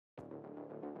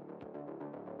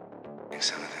Think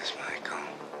some of this, Michael.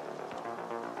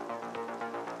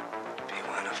 Be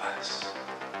one of us.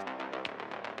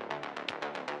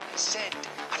 I said,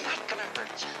 I'm not gonna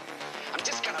hurt you. I'm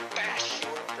just gonna bash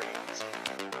your brains.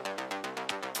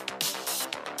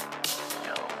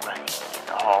 No running in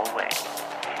the hallway.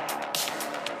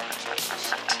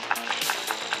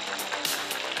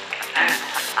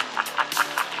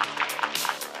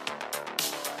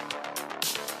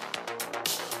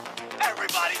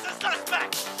 Everybody's a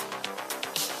suspect!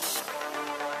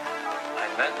 I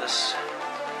met this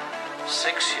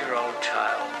 6-year-old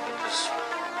child with this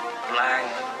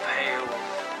blank, pale,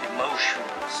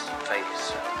 emotionless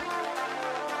face.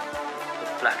 The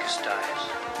blackest eyes.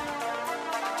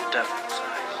 The devil's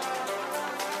eyes.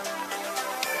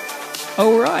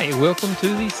 All right, welcome to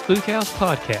the Spook House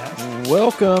Podcast.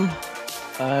 Welcome.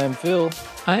 I'm Phil,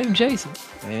 I am Jason.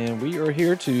 and we are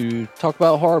here to talk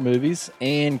about horror movies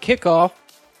and kick off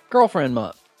Girlfriend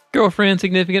Month. Girlfriend,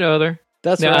 significant other.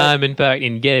 That's Now, right. I'm in fact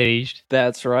engaged.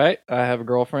 That's right. I have a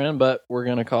girlfriend, but we're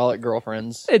going to call it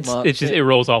Girlfriends Month. It's just it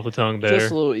rolls off the tongue better.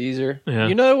 Just a little easier. Yeah.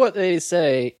 You know what they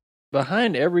say?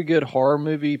 Behind every good horror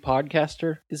movie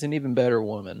podcaster is an even better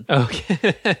woman.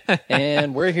 Okay.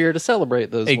 And we're here to celebrate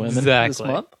those women this Exactly.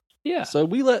 month. Yeah. So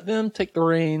we let them take the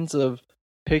reins of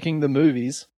picking the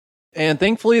movies. And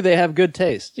thankfully, they have good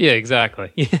taste. Yeah,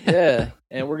 exactly. Yeah.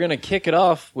 And we're going to kick it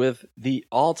off with the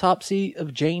Autopsy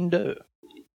of Jane Doe.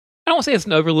 I don't say it's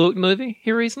an overlooked movie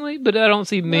here recently, but I don't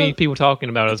see many No. people talking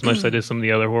about it as much as I did some of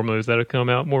the other horror movies that have come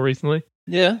out more recently.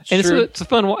 Yeah, And true. it's a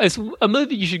fun one. It's a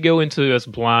movie you should go into as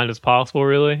blind as possible,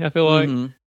 really, I feel like.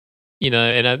 Mhm. You know,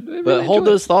 and I But really hold enjoy it.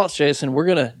 those thoughts, Jason. We're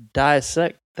going to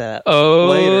dissect that Oh,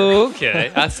 later.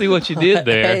 okay. I see what you did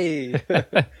there. Hey.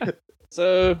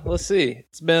 So, let's see.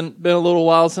 It's been a little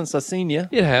while since I've seen you.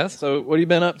 It has. So, what have you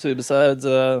been up to besides,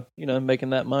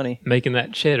 making that money? Making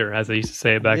that cheddar, as they used to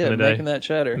say back yeah, in the day. making that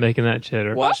cheddar. Making that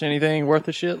cheddar. Watch anything worth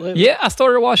a shit lately? Yeah, I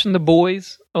started watching The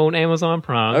Boys on Amazon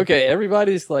Prime. Okay,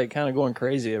 everybody's like kind of going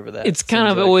crazy over that. It's kind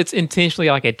of, seems like. it's intentionally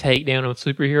like a takedown of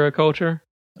superhero culture.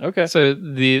 Okay. So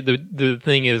the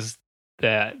thing is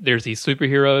that there's these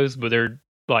superheroes, but they're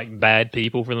like bad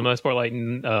people for the most part, like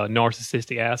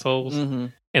narcissistic assholes, Mm-hmm.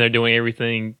 and they're doing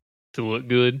everything to look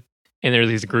good. And there's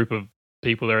this group of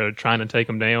people that are trying to take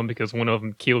them down because one of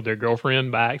them killed their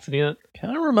girlfriend by accident.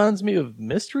 Kind of reminds me of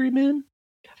Mystery Men.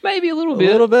 Maybe a little A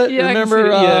bit. little bit? Yeah, I can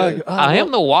Remember, see it, yeah. oh, I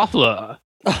am the waffler.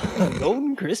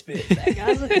 Golden Crispy. That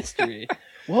guy's a history.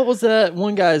 What was that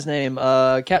one guy's name?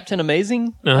 Captain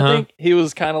Amazing, I Uh-huh. think. He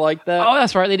was kind of like that. Oh,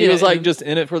 that's right. They did. He was like And- just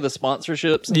in it for the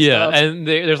sponsorships and yeah, stuff. and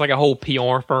there's like a whole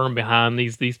PR firm behind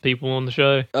these people on the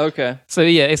show. Okay. So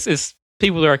yeah, it's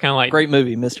people that are kind of like Great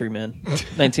movie, Mystery Men.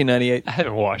 1998. I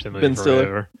haven't watched the movie Ben Stiller.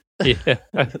 forever. Yeah,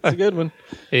 It's a good one.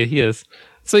 it is.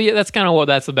 So yeah, that's kind of what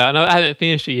that's about. No, I haven't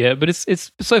finished it yet, but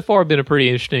it's so far been a pretty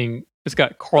interesting. It's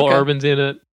got Carl Okay. Urban's in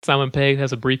it. Simon Pegg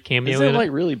has a brief cameo Is in it it. like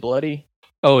really bloody?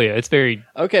 Oh yeah, it's very.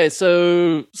 Okay,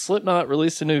 so Slipknot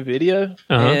released a new video,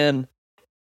 Uh-huh. and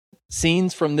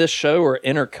scenes from this show are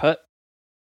intercut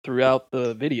throughout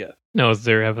the video. No,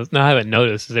 I haven't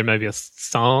noticed. Is there maybe a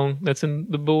song that's in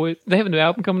The Boys? They have a new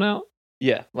album coming out.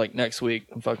 Yeah, like next week.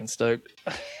 I'm fucking stoked.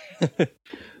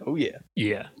 Oh yeah.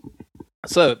 Yeah.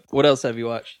 So, what else have you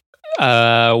watched?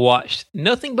 Watched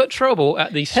Nothing But Trouble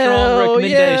at the strong Hell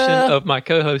recommendation yeah. of my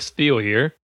co-host Phil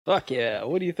here. Fuck yeah.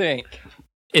 What do you think?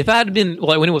 If I had been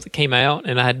like when it came out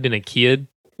and I had been a kid,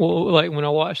 well, like when I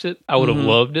watched it, I would have Mhm.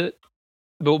 loved it.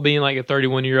 But being like a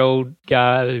 31-year-old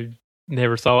guy who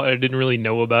never saw it, I didn't really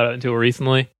know about it until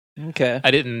recently. Okay.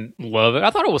 I didn't love it. I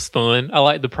thought it was fun. I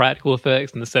liked the practical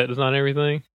effects and the set design and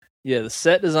everything. Yeah, the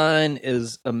set design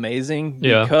is amazing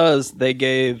Yeah. because they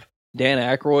gave Dan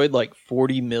Aykroyd like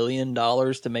 $40 million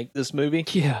to make this movie,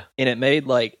 Yeah, and it made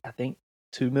like, I think,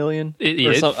 $2 million.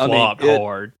 it something. I mean, flopped it-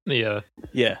 hard. Yeah,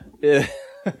 Yeah.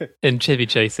 and Chevy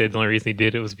Chase said the only reason he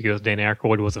did it was because Dan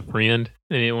Aykroyd was a friend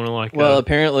and he didn't want to like. Well,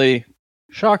 apparently,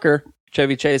 shocker,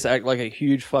 Chevy Chase acted like a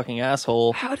huge fucking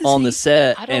asshole How does on he- the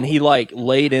set, I don't- and he like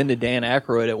laid into Dan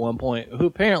Aykroyd at one point, who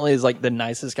apparently is like the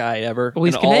nicest guy ever. well,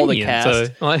 he's and all the Canadian,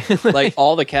 cast, so like, like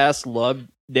all the cast loved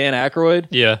Dan Aykroyd,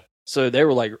 yeah, so they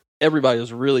were like, everybody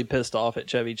was really pissed off at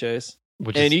Chevy Chase.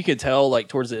 which And is, you could tell, like,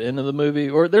 towards the end of the movie,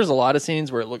 or there's a lot of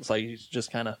scenes where it looks like he's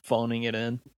just kind of phoning it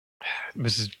in.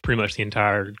 this is pretty much the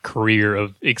entire career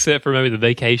of, except for maybe the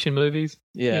vacation movies.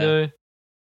 Yeah.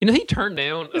 You know, he turned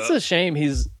down. It's a shame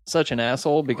he's such an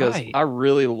asshole because Right. I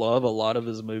really love a lot of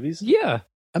his movies. yeah,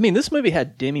 I mean, this movie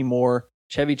had Demi Moore,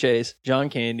 Chevy Chase, John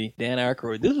Candy, Dan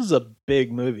Aykroyd. This was a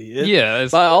big movie. yeah.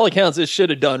 It's By all accounts, it should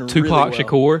have done Tupac really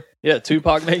well. Shakur. Yeah,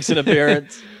 Tupac makes an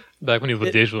appearance. Back when he was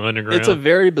with Digital Underground. It's a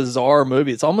very bizarre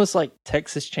movie. It's almost like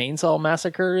Texas Chainsaw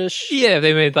Massacre-ish. Yeah, if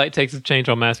they made like Texas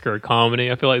Chainsaw Massacre a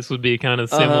comedy, I feel like this would be kind of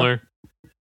similar.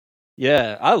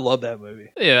 Yeah, I love that movie.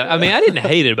 Yeah, I mean, I didn't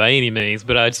hate it by any means,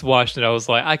 but I just watched it. I was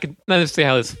like, I could not see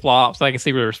how this flops. I can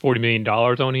see where there's $40 million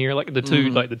on here, like the two,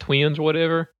 like the twins or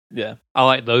whatever. Yeah, I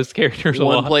like those characters a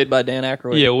lot. One played by Dan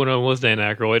Aykroyd. Yeah, one of them was Dan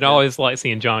Aykroyd. I always liked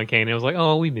seeing John Candy. I was like,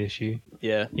 oh, we miss you.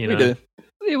 Yeah, we do.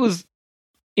 It was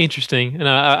interesting, and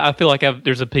I feel like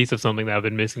there's a piece of something that I've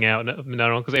been missing out on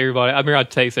because everybody. I remember I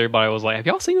text everybody. I was like, "Have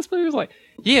y'all seen this movie?" I was like,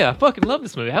 "Yeah, I fucking love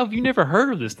this movie. How have you never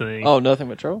heard of this thing?" Oh, Nothing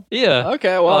But Trouble. Yeah.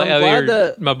 Okay. Well, I'm glad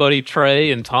that my buddy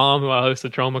Trey and Tom, who I host the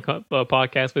Trauma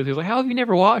podcast with, he was like, "How have you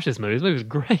never watched this movie? This movie was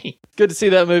great." Good to see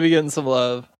that movie getting some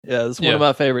love. Yeah, it's one of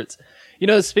my favorites. You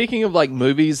know, speaking of like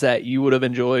movies that you would have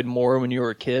enjoyed more when you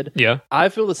were a kid, I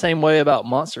feel the same way about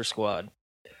Monster Squad.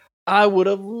 I would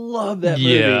have loved that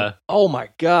movie. Yeah. Oh my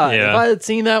God. Yeah. If I had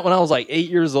seen that when I was like 8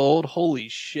 years old, holy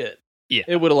shit. Yeah.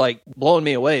 It would have like blown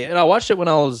me away. And I watched it when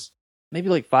I was maybe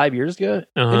like 5 years ago.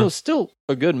 And it was still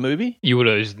a good movie. You would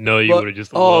have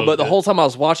just loved but the whole time I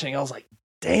was watching, I was like,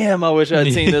 damn, I wish I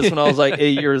had seen this when I was like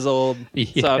 8 years old.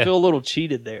 Yeah. So I feel a little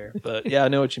cheated there. But yeah, I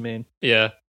know what you mean.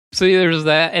 Yeah. So there's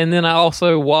that. And then I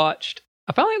also I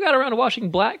finally got around to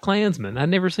watching Black Klansman. I'd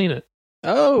never seen it.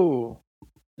 Oh.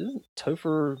 Isn't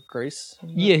Topher Grace?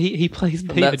 Yeah, he plays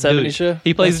David Duke. Show?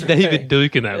 He plays David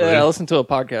Duke in that movie. Yeah, I listened to a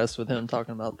podcast with him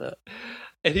talking about that.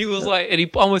 And he was like, and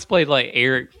he almost played like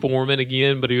Eric Foreman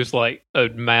again, but he was like a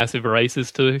massive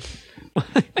racist too.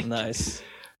 Nice.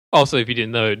 Also, if you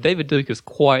didn't know, David Duke is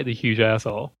quite the huge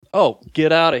asshole. Oh,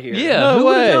 get out of here. Yeah, no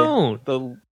way.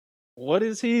 Don't? What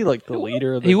is he? Like the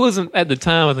leader of the... He wasn't, at the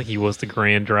time, I think he was the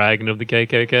Grand Dragon of the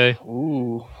KKK.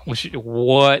 Ooh.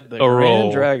 What the a role.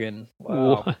 Grand Dragon.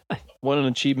 Wow. What an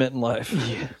achievement in life.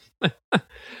 Yeah.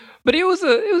 But it was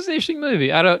an interesting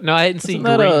movie. I hadn't seen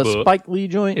Green that Book. A Spike Lee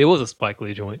joint? It was a Spike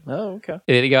Lee joint. Oh, okay.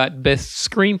 It got Best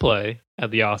Screenplay at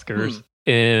the Oscars,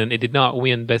 and it did not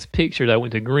win Best Picture. That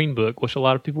went to Green Book, which a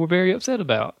lot of people were very upset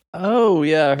about. Oh,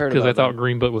 yeah, I heard about that. Because I thought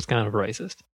Green Book was kind of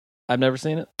racist. I've never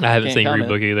seen it. I haven't seen Green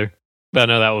Book either. But I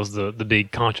know that was the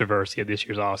big controversy of this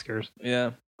year's Oscars.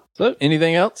 Yeah. So,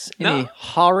 anything else? Any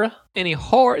horror? Any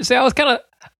horror? See, I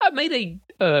made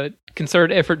a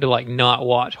concerted effort to like not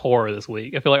watch horror this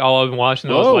week. I feel like all I've been watching,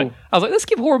 I was like, let's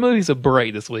give horror movies a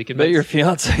break this week. Bet your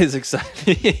fiance is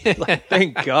excited. Like,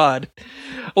 thank God.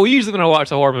 Well, usually when I watch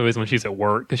the horror movies when she's at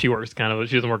work, because she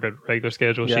doesn't work a regular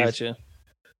schedule. Gotcha.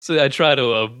 So I try to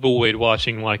avoid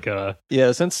watching like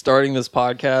since starting this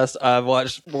podcast, I've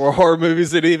watched more horror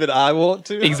movies than even I want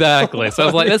to. Exactly. So I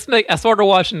was like, I started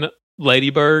watching Lady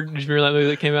Bird. Did you remember that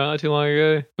movie that came out not too long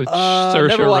ago with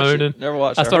Saoirse Ronan? Never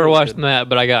watched it. I started watching that,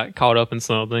 but I got caught up in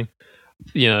something.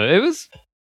 You know, it was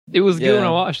good when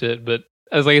I watched it, but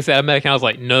as like I said, I was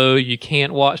like, no, you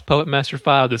can't watch Puppet Master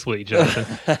 5 this week, Justin.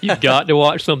 You've got to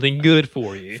watch something good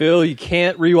for you. Phil, you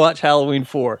can't rewatch Halloween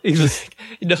 4.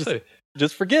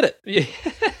 Just forget it. Yeah.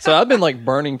 So I've been like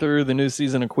burning through the new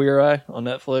season of Queer Eye on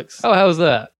Netflix. Oh, how's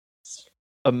that? It's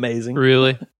amazing.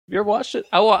 Really? Have you ever watched it?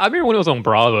 I remember when it was on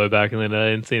Bravo back in the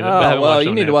day and seen it. Well,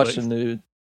 you need to watch the new.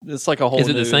 It's like a whole. Is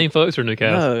it the same folks or new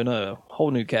cast? No,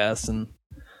 whole new cast, and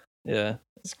yeah,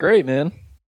 it's great, man.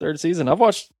 Third season. I've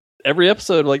watched every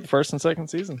episode, like the first and second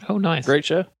season. Oh, nice, great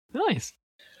show. Nice.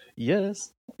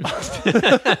 Yes.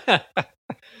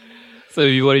 So,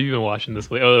 what have you been watching this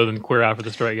week, other than Queer Eye for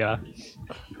the Straight Guy?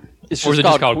 It's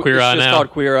just called Queer Eye now. It's just called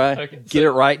Queer Eye. Okay, Get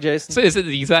it right, Jason. So, is it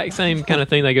the exact same kind of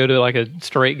thing? They go to like a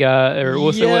straight guy, or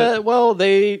what's it? Yeah. Well,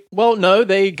 no,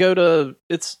 they go to.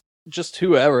 It's just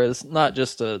whoever. It's not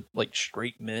just like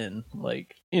straight men,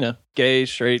 like gay,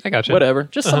 straight, I gotcha. Whatever.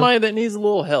 Just somebody that needs a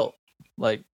little help.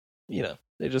 Like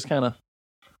they just kind of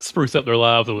spruce up their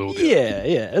lives a little bit.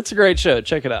 Yeah. It's a great show.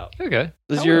 Check it out. Okay.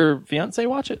 Does your fiance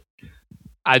watch it?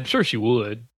 I'm sure she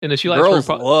would. And if she likes Girls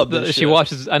love this she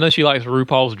watches. I know she likes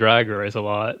RuPaul's Drag Race a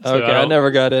lot. So okay, I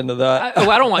never got into that.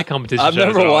 I don't like competition I've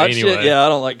shows. Never watched anyway. it. Yeah, I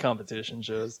don't like competition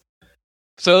shows.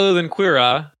 So other than Queer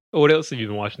Eye, what else have you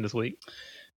been watching this week?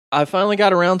 I finally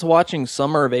got around to watching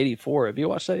Summer of '84. Have you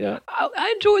watched that yet?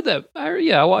 I enjoyed that.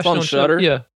 I watched it on Shudder.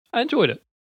 Yeah, I enjoyed it. It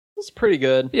was pretty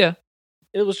good. Yeah,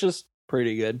 it was just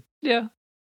pretty good. Yeah,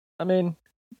 I mean.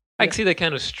 I can see that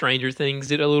kind of Stranger Things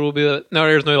did a little bit. No,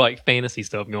 there's no like fantasy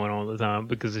stuff going on at the time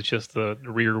because it's just the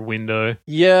rear window.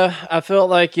 Yeah, I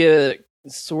felt like it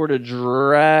sort of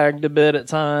dragged a bit at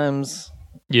times.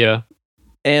 Yeah.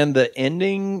 And the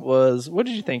ending was... What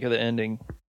did you think of the ending?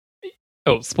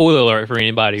 Oh, spoiler alert for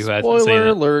anybody who hasn't seen it. Spoiler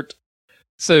alert.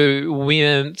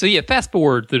 fast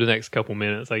forward through the next couple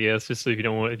minutes, I guess, just so if you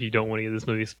don't want to get this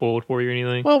movie spoiled for you or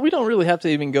anything. Well, we don't really have to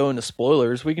even go into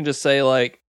spoilers. We can just say,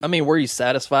 like, I mean, were you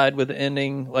satisfied with the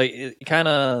ending? Like, it kind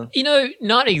of...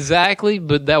 not exactly,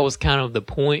 but that was kind of the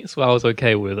point, so I was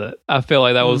okay with it. I felt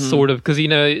like that was sort of... Because,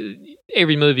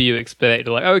 every movie you expect,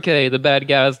 like, okay, the bad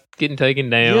guy's getting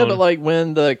taken down. Yeah, but, like,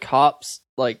 when the cops,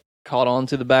 like, caught on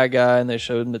to the bad guy and they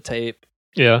showed him the tape...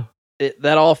 Yeah.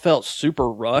 That all felt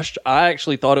super rushed. I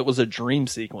actually thought it was a dream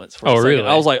sequence for a second. Really?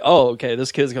 I was like, oh, okay,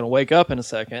 this kid's going to wake up in a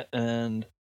second. And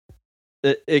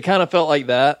it kind of felt like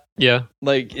that. Yeah.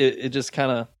 Like, it just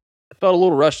kind of felt a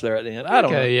little rushed there at the end. I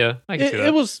don't know. Yeah. I can see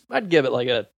that. I'd give it like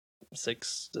a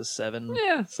 6 to 7.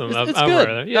 Yeah. It's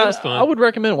good. Yeah, it's fun. I would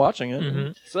recommend watching it.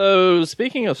 Mm-hmm. So,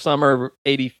 speaking of summer of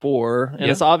 84, and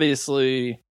it's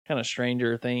obviously kind of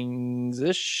Stranger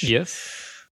Things-ish. Yes.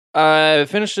 I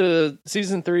finished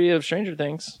season 3 of Stranger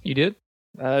Things. You did?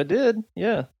 I did,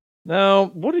 yeah. Now,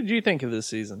 what did you think of this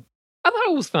season? I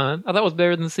thought it was fine. I thought it was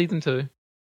better than season 2.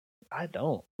 I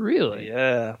don't. Really?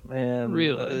 Yeah, man.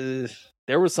 Really?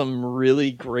 There were some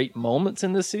really great moments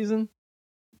in this season.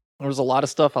 There was a lot of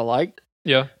stuff I liked.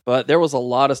 Yeah. But there was a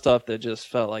lot of stuff that just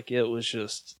felt like it was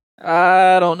just...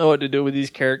 I don't know what to do with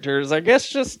these characters. I guess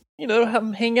just, have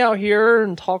them hang out here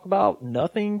and talk about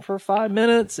nothing for 5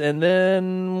 minutes, and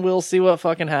then we'll see what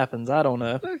fucking happens. I don't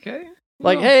know. Okay.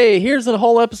 Like, hey, here's a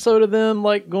whole episode of them,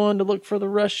 like, going to look for the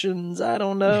Russians. I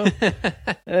don't know.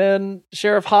 And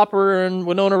Sheriff Hopper and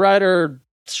Winona Ryder are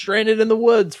stranded in the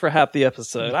woods for half the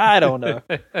episode. I don't know.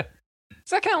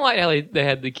 So I kind of like how they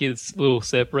had the kids a little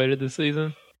separated this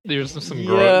season. There's some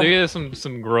growth. There's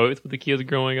some growth with the kids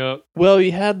growing up. Well,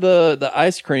 you had the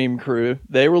ice cream crew.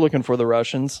 They were looking for the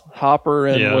Russians. Hopper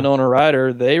and Winona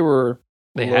Ryder, they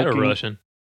had a Russian.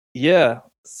 Yeah.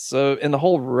 So, and the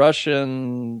whole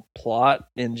Russian plot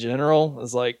in general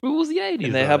is like... It was the 80s.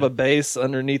 And they have a base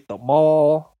underneath the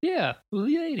mall. Yeah, it was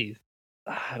the 80s.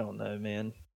 I don't know,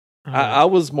 man. I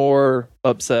was more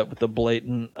upset with the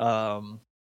blatant the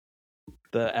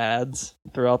ads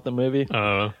throughout the movie.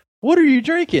 What are you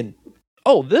drinking?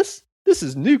 Oh, this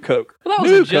is New Coke. Well, that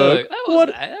was New a joke. Coke.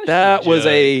 That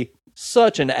was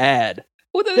such an ad.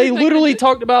 What they literally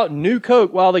talked about New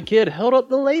Coke while the kid held up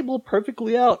the label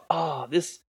perfectly out. Oh,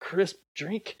 this crisp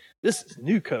drink. This is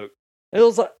New Coke. It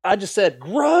was like, I just said,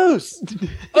 gross.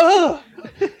 Ugh.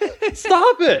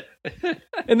 Stop it.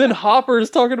 And then Hopper is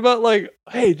talking about like,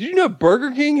 hey, did you know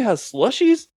Burger King has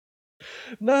slushies?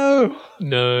 No.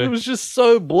 It was just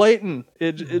so blatant.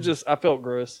 It just, I felt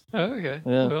gross. Oh, okay.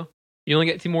 Yeah. Well, you only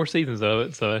get 2 more seasons of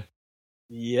it, so.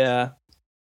 Yeah.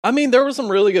 I mean, there were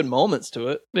some really good moments to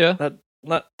it. Yeah.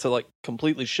 Not to like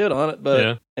completely shit on it,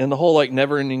 but and the whole like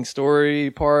never ending story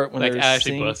part when like, I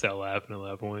actually bust out laughing at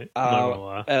that point. I'm not gonna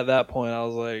lie. At that point, I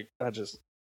was like, I just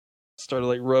started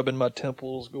like rubbing my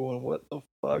temples, going, "What the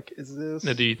fuck is this?"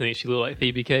 Now, do you think she looked like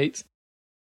Phoebe Cates?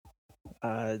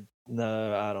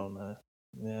 No, I don't know.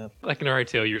 Yeah, I can already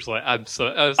tell you're just like, let's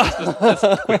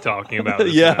quit talking about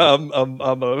this. Yeah, I'm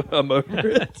over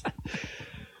it.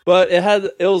 But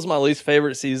it was my least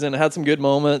favorite season. It had some good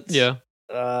moments. Yeah.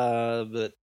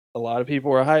 But a lot of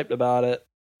people were hyped about it.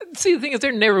 See, the thing is,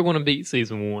 they're never going to beat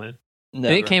season 1. Never.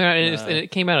 And it came out, and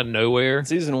it came out of nowhere.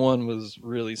 Season 1 was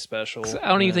really special. I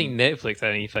don't even think Netflix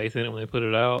had any faith in it when they put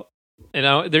it out.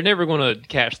 And they're never going to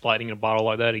catch lightning in a bottle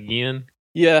like that again.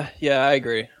 Yeah, I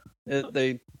agree.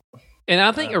 And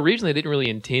I think originally they didn't really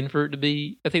intend for it to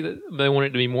be. I think that they wanted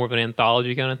it to be more of an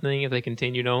anthology kind of thing if they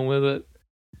continued on with it.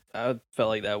 I felt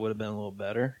like that would have been a little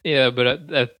better. Yeah,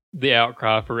 but the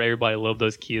outcry for everybody loved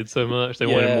those kids so much. They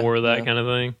wanted more of that kind of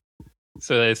thing.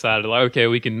 So they decided, like, okay,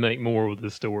 we can make more with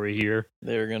this story here.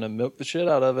 They were going to milk the shit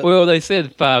out of it. Well, they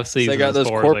said 5 seasons. They got those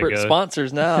corporate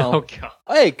sponsors now. Oh, God.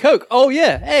 Hey, Coke. Oh,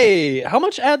 yeah. Hey, how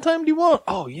much ad time do you want?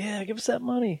 Oh, yeah, give us that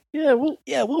money. Yeah,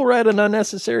 we'll write an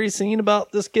unnecessary scene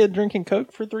about this kid drinking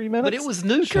Coke for 3 minutes. But it was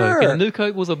New Coke, and New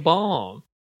Coke was a bomb.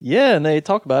 Yeah, and they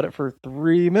talk about it for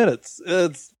 3 minutes.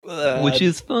 It's which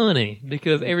is funny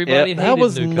because everybody hated that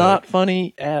was New Coke. Not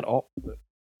funny at all.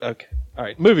 Okay, all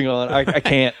right, moving on. I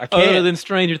can't. Other than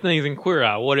Stranger Things and Queer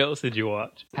Eye, what else did you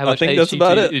watch? I think that's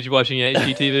about it. Did you watch any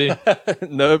HGTV?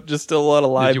 Nope, just still a lot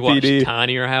of live PD. Did you watch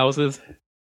Tinier Houses?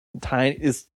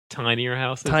 Tinier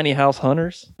Houses? Tiny House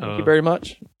Hunters. Thank you very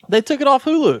much. They took it off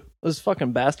Hulu. Those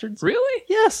fucking bastards. Really?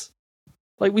 Yes.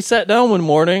 Like, we sat down one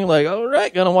morning, like, all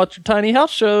right, gonna watch your tiny house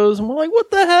shows. And we're like,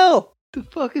 what the hell? The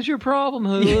fuck is your problem,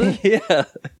 Hulu? Yeah.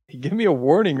 Give me a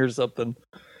warning or something.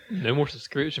 No more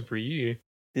subscription for you.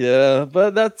 Yeah,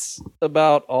 but that's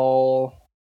about all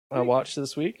I watched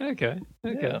this week. Okay.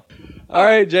 Yeah. All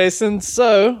right, Jason.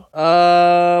 So,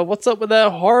 what's up with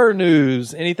that horror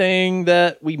news? Anything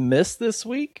that we missed this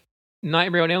week?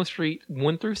 Nightmare on Elm Street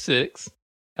 1 through 6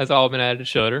 has all been added to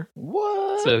Shudder.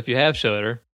 What? So if you have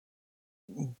Shudder,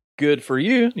 good for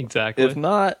you. Exactly. If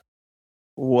not,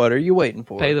 what are you waiting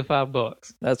for? Pay the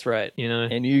 $5. That's right. You know,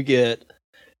 and you get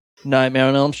Nightmare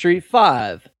on Elm Street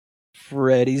 5,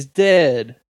 Freddy's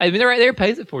Dead. I mean, right there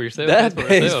pays it for yourself. That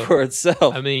pays for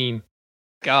itself. I mean,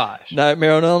 gosh.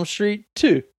 Nightmare on Elm Street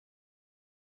 2.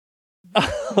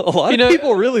 A lot of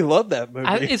people really love that movie.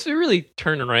 It's really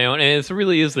turned around, and it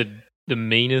really is the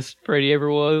meanest Freddy ever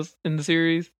was in the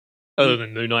series, other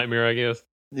than New Nightmare, I guess.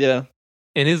 Yeah.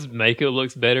 And his makeup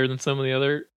looks better than some of the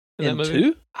other in that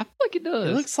movie. 2? I feel like it does.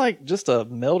 It looks like just a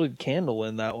melted candle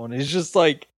in that one. It's just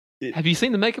like... Have you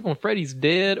seen the makeup on Freddy's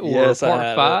Dead or yes,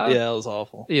 Part 5? Yeah, it was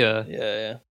awful. Yeah.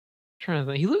 Yeah. I'm trying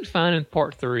to think. He looked fine in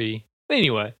Part 3.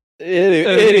 Anyway.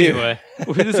 Anyway.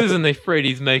 This isn't a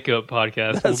Freddy's makeup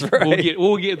podcast. That's right.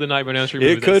 We'll get the Nightmare on Elm Street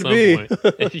movie it could at some be.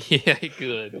 point. Yeah, it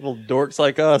could. Little dorks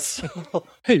like us.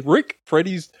 Hey, Rick,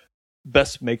 Freddy's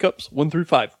best makeups 1 through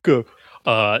 5. Go.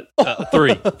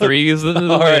 3. 3 is the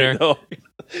winner. Right, no.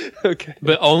 Okay.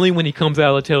 But only when he comes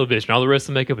out of the television. All the rest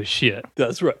of the makeup is shit.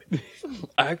 That's right.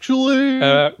 Actually.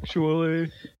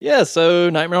 Yeah, so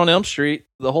Nightmare on Elm Street,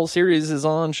 the whole series is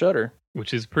on Shudder.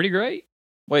 Which is pretty great.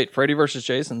 Wait, Freddy vs.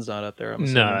 Jason's not up there, I'm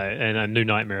assuming. No, and New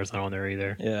Nightmare's not on there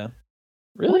either. Yeah.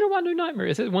 Really? I wonder why New Nightmare.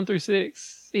 It says 1 through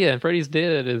 6. Yeah, and Freddy's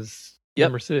Dead is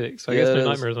number 6. So I guess New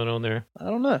Nightmare's not on there. I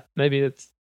don't know. Maybe I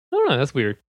don't know. That's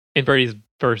weird. And Freddy's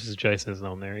versus Jason's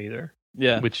not on there either.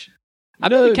 Yeah. Which I've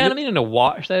been kind of meaning to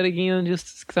watch that again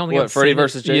just because I don't think I've Freddy seen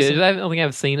versus Jason? Yeah, I don't think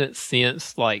I've seen it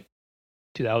since like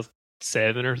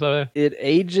 2007 or so. It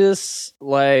ages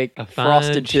like A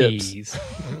frosted fine tips. cheese.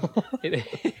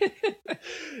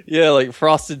 Yeah, like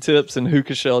frosted tips and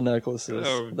hookah shell necklaces.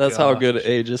 Oh, That's how gosh. good it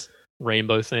ages.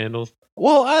 Rainbow sandals.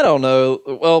 Well, I don't know.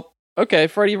 Well, okay,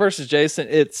 Freddy versus Jason,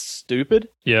 it's stupid.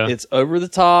 Yeah. It's over the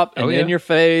top and Oh, yeah. in your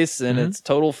face, and Mhm. it's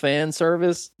total fan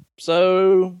service.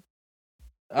 So,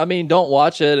 I mean, don't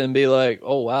watch it and be like,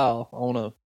 oh, wow, I want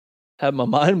to have my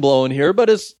mind blown here. But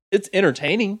it's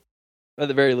entertaining, at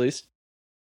the very least.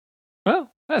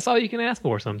 Well, that's all you can ask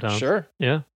for sometimes. Sure.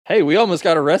 Yeah. Hey, we almost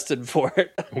got arrested for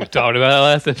it. We talked about that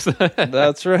last episode.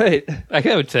 That's right. I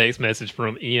got a text message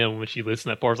from Em when she listened to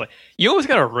that part. It's like, you almost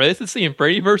got arrested seeing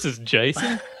Freddy versus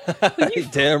Jason?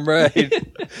 Damn right.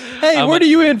 Hey, I'm what are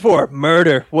you in for?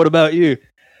 Murder. What about you?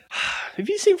 Have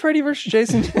you seen Freddy versus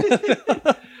Jason?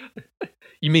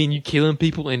 You mean you killing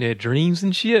people in their dreams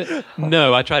and shit?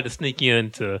 No, I tried to sneak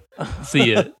in to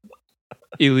see it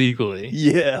illegally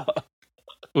Yeah.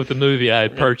 with the movie I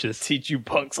had purchased. Teach you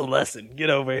punks a lesson. Get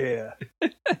over here.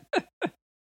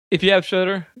 If you have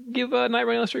Shudder, give Nightmare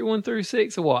on Elm Street 1 through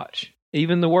 6 a watch.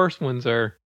 Even the worst ones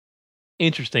are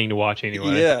interesting to watch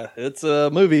anyway. Yeah, it's a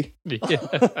movie.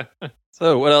 Yeah.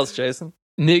 So, what else, Jason?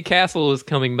 Nick Castle is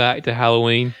coming back to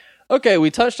Halloween. Okay,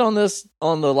 we touched on this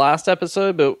on the last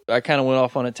episode, but I kind of went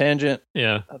off on a tangent.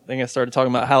 Yeah. I think I started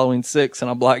talking about Halloween 6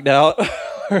 and I blacked out.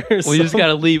 We just got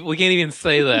to leave. We can't even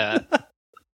say that.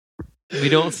 We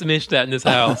don't mention that in this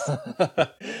house.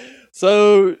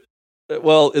 So,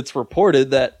 well, it's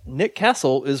reported that Nick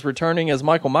Castle is returning as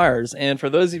Michael Myers. And for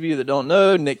those of you that don't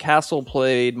know, Nick Castle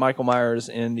played Michael Myers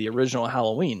in the original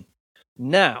Halloween.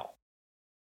 Now,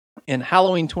 in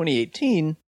Halloween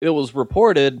 2018, it was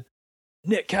reported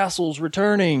Nick Castle's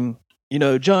returning. You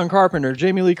know, John Carpenter,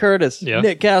 Jamie Lee Curtis, Yeah.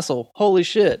 Nick Castle. Holy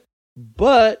shit.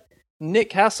 But Nick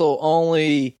Castle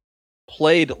only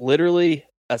played literally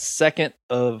a second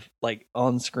of like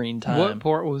on-screen time. What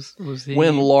part was he?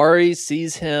 When Laurie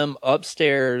sees him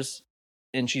upstairs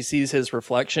and she sees his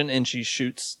reflection and she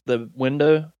shoots the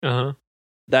window, Uh-huh.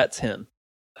 that's him.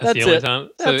 That's the That's only it. time.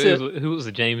 So That's who was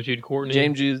it? James Jude Courtney?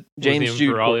 James Was Jude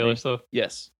him for all the Courtney. other stuff?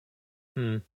 Yes.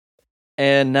 Hmm.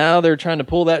 And now they're trying to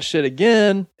pull that shit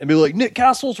again and be like, Nick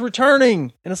Castle's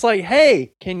returning. And it's like,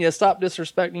 hey, can you stop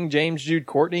disrespecting James Jude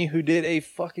Courtney, who did a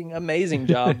fucking amazing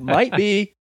job? Might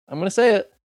be, I'm going to say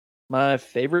it, my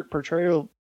favorite portrayal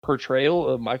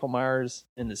of Michael Myers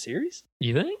in the series.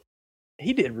 You think?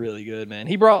 He did really good, man.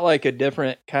 He brought like a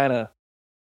different kind of,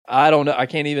 I don't know, I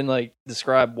can't even like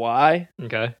describe why.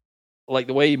 Okay. Like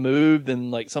the way he moved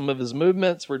and like some of his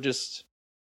movements were just,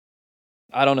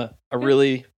 I don't know. I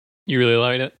really You really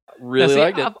liked it?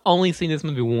 liked it. I've only seen this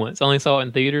movie once. I only saw it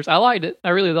in theaters. I liked it. I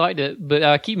really liked it. But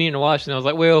I keep meaning to watch it. And I was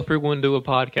like, well, if we're going to do a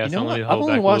podcast, You know I'm what? going to I've hold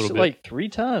only back a watched little it bit. like 3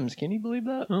 times. Can you believe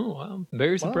that? Oh, I'm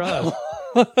very surprised.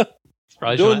 Wow.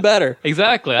 Surprised Doing you're not- better.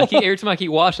 Exactly. Every time I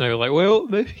keep watching, I go like, well,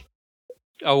 maybe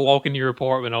I'll walk into your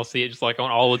apartment, I'll see it just like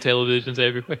on all the televisions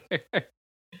everywhere.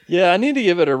 Yeah, I need to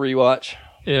give it a rewatch.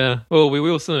 Yeah, well, we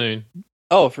will soon.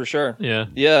 Oh, for sure. Yeah.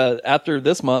 Yeah, after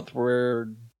this month, we're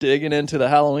digging into the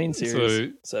Halloween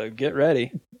series. So get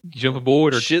ready. Jump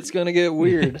aboard. Shit's going to get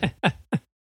weird.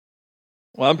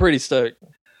 Well, I'm pretty stoked.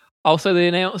 Also, they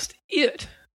announced It,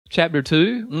 Chapter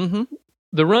 2. Mm-hmm.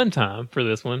 The runtime for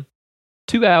this one,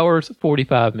 2 hours,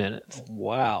 45 minutes.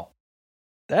 Wow.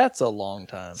 That's a long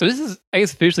time. So this is, I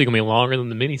guess, officially going to be longer than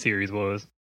the miniseries was,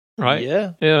 right?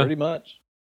 Yeah, pretty much.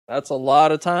 That's a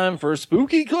lot of time for a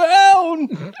spooky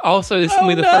clown. Also, this will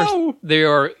be the first.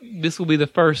 This will be the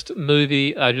first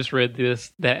movie. I just read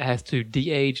this that has to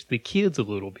de-age the kids a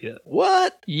little bit.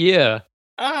 What? Yeah.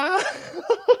 I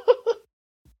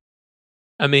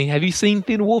mean, have you seen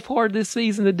Finn Wolfhard this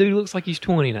season? The dude looks like he's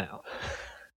 20 now,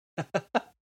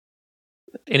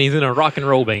 and he's in a rock and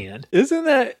roll band. Isn't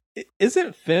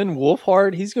Finn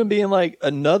Wolfhard? He's going to be in like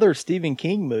another Stephen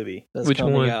King movie that's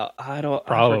coming out. I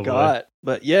forgot.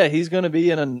 But yeah, he's going to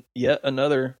be in yet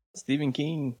another Stephen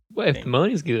King. Well, if the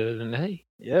money's good, then hey.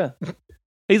 Yeah.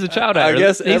 He's a child actor. I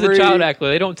guess he's a child actor.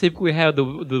 They don't typically have the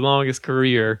longest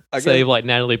career, save like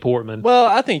Natalie Portman. Well,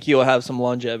 I think he'll have some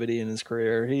longevity in his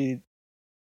career.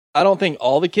 I don't think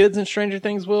all the kids in Stranger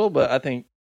Things will, but I think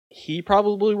he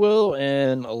probably will,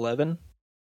 and 11.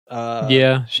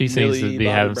 Yeah, she seems to be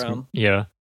having some. Yeah.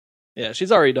 Yeah,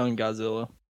 she's already done Godzilla.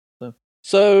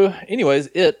 So anyways,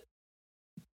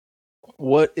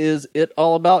 what is it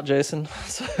all about, Jason?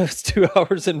 So it's 2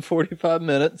 hours and 45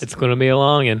 minutes. It's going to be a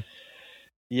long one.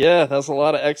 Yeah, that's a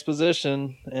lot of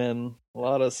exposition and a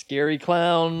lot of scary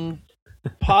clown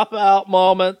pop out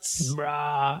moments.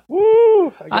 Brah.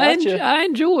 Woo! I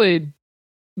enjoyed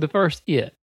the first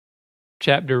It.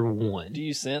 Chapter 1. Do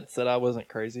you sense that I wasn't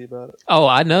crazy about it? Oh,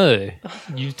 I know.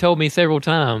 You told me several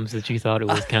times that you thought it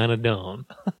was kind of dumb.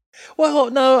 Well,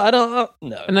 no, I don't. No,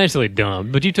 not necessarily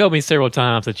dumb, but you told me several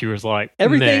times that you was like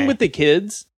everything with the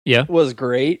kids. Yeah, was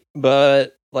great,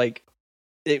 but like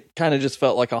it kind of just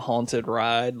felt like a haunted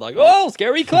ride. Like, oh,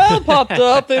 scary clown popped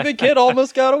up, and the kid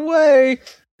almost got away.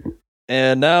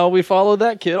 And now we follow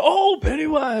that kid. Oh,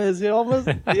 Pennywise, he almost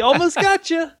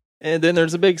got you. And then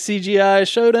there's a big CGI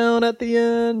showdown at the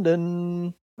end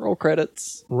and roll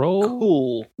credits.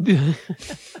 Cool.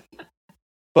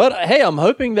 But hey, I'm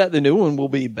hoping that the new one will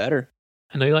be better.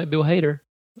 I know you like Bill Hader.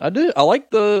 I do. I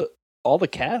like all the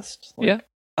cast. Yeah.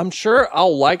 I'm sure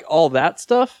I'll like all that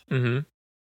stuff. Mm-hmm.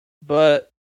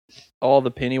 But all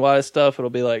the Pennywise stuff, it'll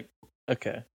be like,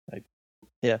 okay.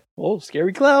 Yeah. Oh,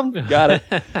 scary clown. Got it.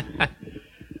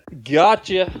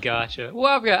 Gotcha.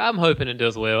 Well, I'm hoping it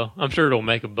does well. I'm sure it'll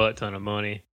make a butt ton of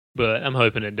money, but I'm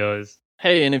hoping it does.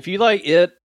 Hey, and if you like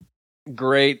it,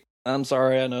 great. I'm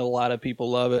sorry, I know a lot of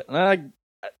people love it. And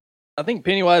I think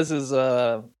Pennywise is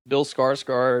Bill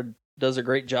Skarsgård does a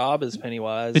great job as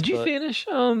Pennywise. Did you finish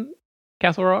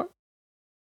Castle Rock?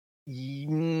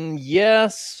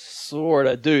 Yes, sort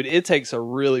of. Dude, it takes a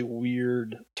really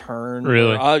weird turn.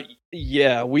 Really?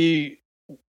 Yeah,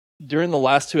 during the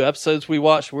last 2 episodes we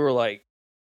watched, we were like,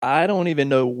 I don't even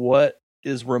know what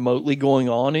is remotely going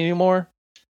on anymore.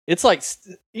 It's like,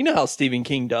 you know how Stephen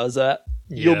King does that?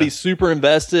 Yeah. You'll be super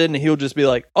invested and he'll just be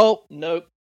like, oh, nope,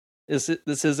 this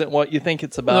isn't what you think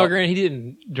it's about. No, granted, he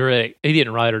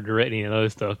didn't write or direct any of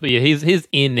those stuff. But yeah, his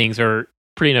endings are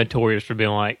pretty notorious for being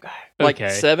like, okay.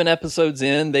 Like 7 episodes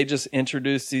in, they just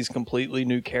introduced these completely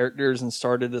new characters and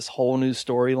started this whole new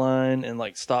storyline and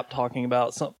like stopped talking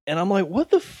about something. And I'm like, what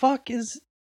the fuck is...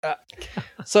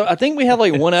 So I think we have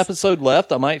like 1 episode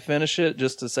left. I might finish it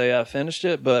just to say I finished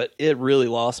it, but it really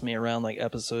lost me around like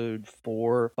episode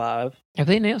 4 or 5. Have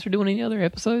they announced they're doing any other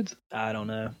episodes? I don't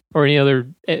know. Or any other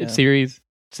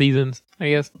seasons, I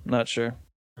guess? Not sure.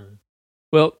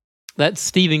 Well, that's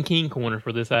Stephen King corner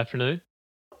for this afternoon.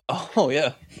 Oh,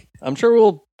 yeah. I'm sure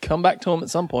we'll come back to him at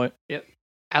some point. Yep.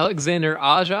 Alexander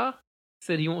Aja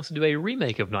said he wants to do a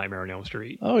remake of Nightmare on Elm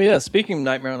Street. Oh, yeah. Speaking of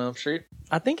Nightmare on Elm Street,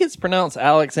 I think it's pronounced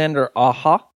Alexander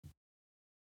Aja.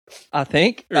 I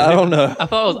think. I don't know. I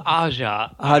thought it was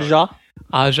Aja.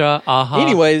 Aja.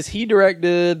 Anyways, he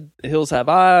directed Hills Have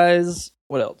Eyes.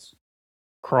 What else?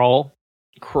 Crawl,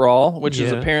 which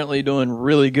is apparently doing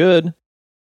really good.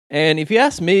 And if you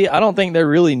ask me, I don't think they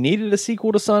really needed a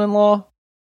sequel to Son-in-Law.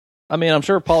 I mean, I'm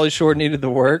sure Pauly Shore needed the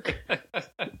work.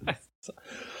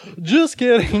 Just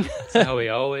kidding. That's how we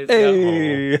always got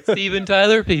home. Steven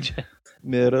Tyler, PJ.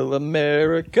 Middle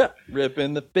America,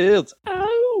 ripping the fields.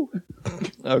 Oh.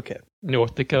 Okay.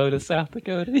 North Dakota, South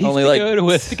Dakota, East Dakota,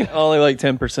 West Dakota. Only like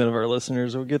 10% of our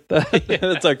listeners will get that.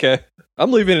 It's okay.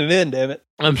 I'm leaving it in, damn it.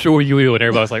 I'm sure you will. And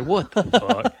everybody's like, what the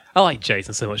fuck? I like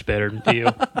Jason so much better than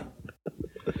Theo.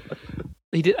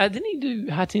 He did. Didn't he do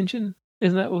High Tension?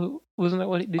 Wasn't that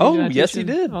what he did? Oh, yes, he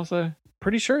did. Also,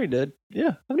 pretty sure he did.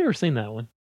 Yeah, I've never seen that one.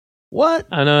 What?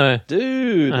 I know,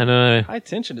 dude. I know. High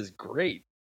Tension is great.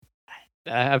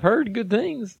 I've heard good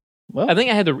things. Well, I think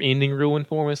I had the ending ruined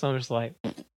for me, so I'm just like,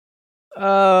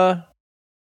 but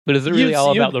is it really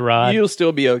all about the ride? You'll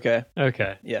still be okay.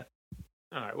 Okay. Yeah.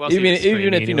 All right. Well, even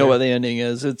if you know what the ending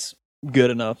is, it's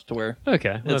good enough to where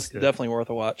it's definitely worth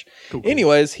a watch. Cool.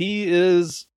 Anyways, he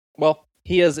has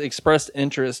expressed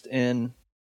interest in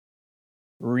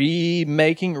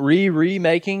remaking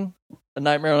A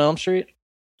Nightmare on Elm Street.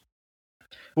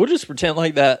 We'll just pretend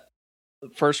like that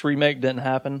first remake didn't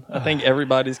happen. I think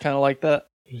everybody's kind of like that.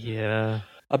 Yeah.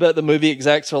 I bet the movie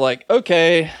execs are like,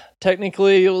 okay,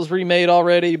 technically it was remade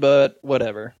already, but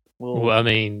whatever. Well, I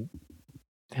mean,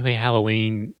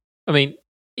 Halloween. I mean,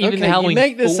 even okay, Halloween. You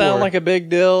make this 4, sound like a big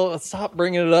deal. Stop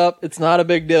bringing it up. It's not a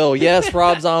big deal. Yes,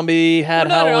 Rob Zombie had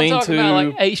Halloween 2.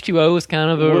 Like H2O was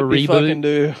kind of a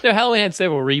reboot. No, Halloween had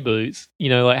several reboots. You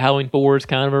know, like Halloween 4 is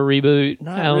kind of a reboot.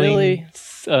 Not Halloween, really.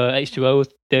 H2O was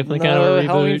definitely kind of a reboot.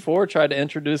 Halloween 4 tried to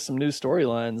introduce some new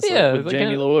storylines with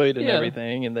Jamie Lloyd and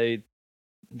everything, and they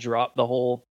dropped the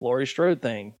whole Laurie Strode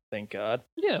thing. Thank God.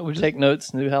 Yeah. Take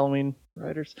notes, new Halloween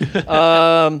writers.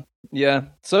 Yeah.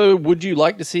 So, would you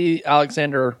like to see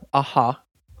Alexander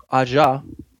Aja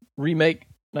remake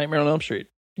Nightmare on Elm Street?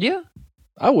 Yeah,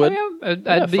 I would.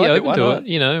 I'd be open to it.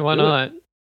 You know, why not?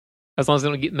 As long as they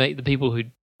don't make the people who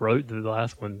wrote the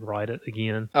last one write it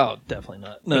again. Oh, definitely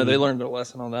not. No, they learned their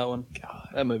lesson on that one. God,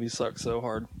 that movie sucks so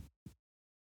hard.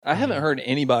 I haven't heard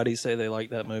anybody say they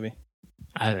like that movie.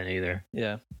 I haven't either.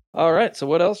 Yeah. All right. So,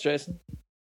 what else, Jason?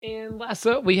 And last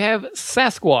up, we have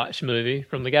Sasquatch movie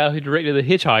from the guy who directed The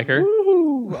Hitchhiker.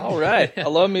 Woo! All right. I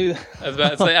love me. I was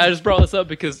about to say, I just brought this up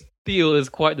because Theo is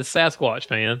quite the Sasquatch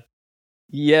fan.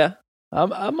 Yeah.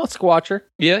 I'm a squatcher.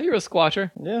 Yeah, you're a squatcher.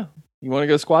 Yeah. You want to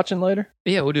go squatching later?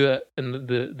 Yeah, we'll do it in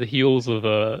the hills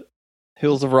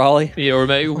of Raleigh. Yeah, or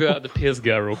maybe we'll go out to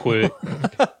Pisgah real quick.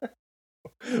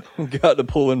 We'll go out to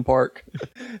Pullen Park.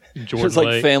 There's like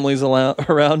Lake. families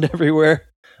around everywhere.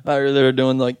 They're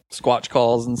doing like squatch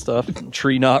calls and stuff, and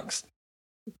tree knocks.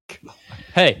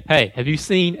 Hey, have you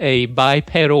seen a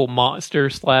bipedal monster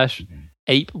 /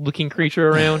 ape looking creature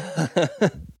around?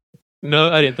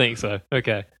 No, I didn't think so.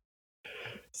 Okay.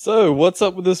 So, what's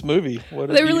up with this movie?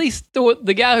 They released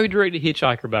the guy who directed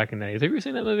Hitchhiker back in the 80s. Have you ever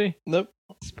seen that movie? Nope.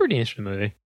 It's a pretty interesting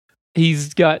movie.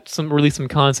 He's got released some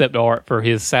concept art for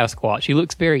his Sasquatch. He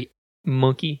looks very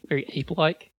monkey, very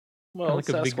ape-like. Well, like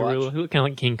a big gorilla. He looked kind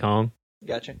of like King Kong.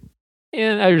 Gotcha.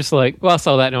 And I was just like, I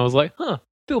saw that and I was like,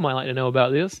 Phil might like to know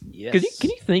about this. Yes. Can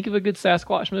you think of a good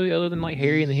Sasquatch movie other than like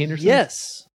Harry and the Hendersons?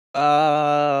 Yes.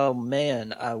 Oh,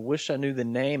 man. I wish I knew the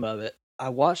name of it. I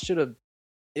watched it.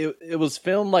 It was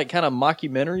filmed like kind of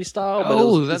mockumentary style,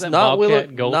 but it's not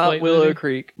Willow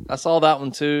Creek. I saw that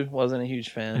one too. Wasn't a huge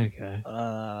fan. Okay.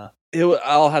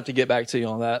 I'll have to get back to you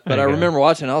on that. But I remember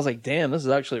watching it, I was like, damn, this is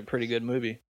actually a pretty good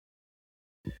movie.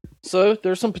 So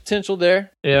there's some potential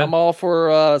there. Yeah. I'm all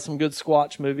for some good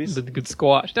Squatch movies. The good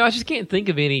Squatch. No, I just can't think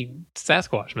of any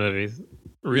Sasquatch movies.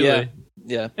 Really.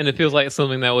 Yeah. And it feels like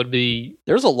something that would be...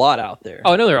 There's a lot out there.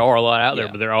 Oh, I know there are a lot out there,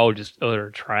 but they're all just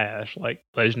utter trash. Like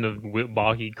Legend of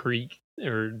Boggy Creek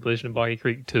or Legend of Boggy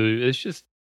Creek 2. It's just...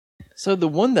 So the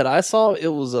one that I saw, it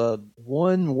was a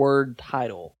one-word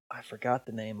title. I forgot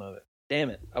the name of it. Damn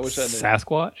it. I wish I knew.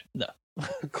 Sasquatch? No.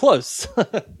 Close.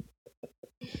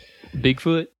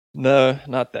 Bigfoot? No,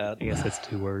 not that. I guess that's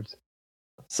 2 words.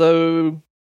 So,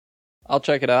 I'll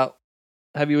check it out.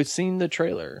 Have you seen the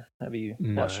trailer? Have you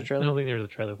watched the trailer? I don't think there's a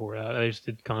trailer for it. I just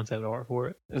did concept art for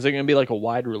it. Is it going to be like a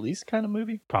wide release kind of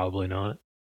movie? Probably not.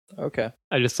 Okay.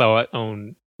 I just saw it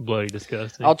on Bloody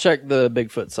Disgusting. I'll check the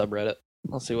Bigfoot subreddit.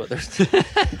 I'll see what there's.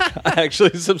 I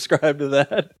actually subscribe to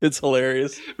that. It's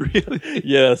hilarious. Really?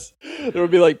 Yes. There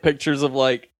would be like pictures of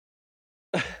like.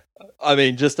 I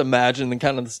mean, just imagine the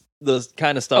kind of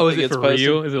stuff. Oh, is it for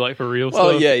real? Is it like for real stuff?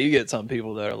 Oh yeah, you get some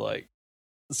people that are like.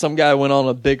 Some guy went on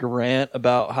a big rant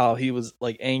about how he was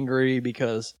like angry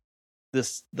because the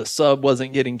sub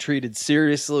wasn't getting treated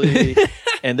seriously,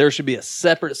 and there should be a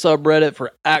separate subreddit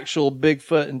for actual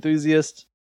Bigfoot enthusiasts.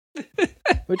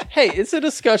 Which, hey, it's a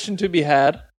discussion to be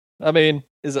had. I mean,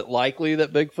 is it likely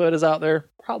that Bigfoot is out there?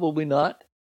 Probably not,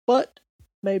 but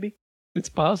maybe. It's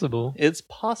possible. It's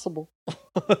possible.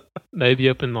 Maybe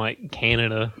up in like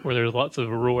Canada where there's lots of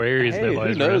rural areas. Hey,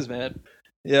 who knows, man?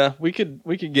 Yeah, we could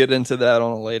get into that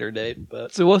on a later date.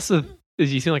 But so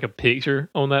is you see like a picture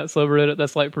on that subreddit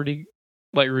that's like pretty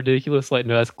like ridiculous? Like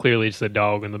no, that's clearly just a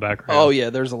dog in the background. Oh yeah,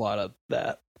 there's a lot of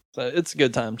that. So it's a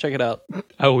good time. Check it out.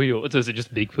 Oh, so is it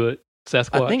just Bigfoot?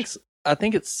 Sasquatch? I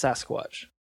think it's Sasquatch.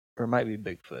 Or it might be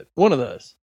Bigfoot. One of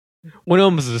those. One of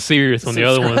them is the serious one. The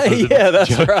other one's the yeah, that's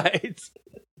joke. right.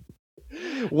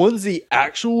 One's the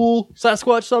actual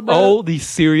Sasquatch subreddit. All these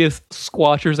serious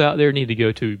squatchers out there need to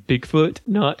go to Bigfoot,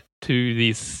 not to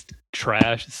these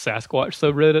trash Sasquatch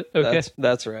subreddit. Okay,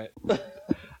 that's right.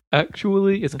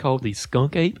 Actually, it's called the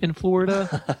skunk ape in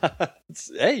Florida.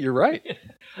 Hey, you're right.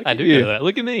 I do know that.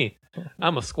 Look at me.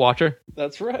 I'm a squatcher.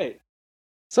 That's right.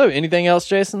 So, anything else,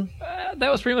 Jason? That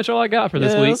was pretty much all I got for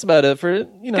this week. That's about it for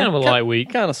kind of a light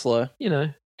week. Kind of slow.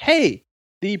 Hey,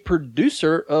 the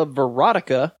producer of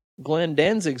Veronica, Glenn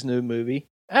Danzig's new movie,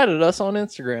 added us on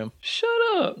Instagram. Shut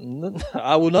up.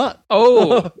 I will not.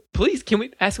 Oh, please, can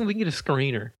we ask him if we can get a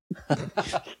screener?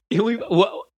 Can we?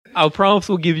 Well, I promise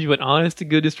we'll give you an honest to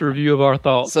goodnest review of our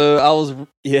thoughts. So I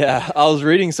was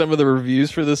reading some of the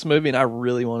reviews for this movie, and I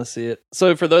really want to see it.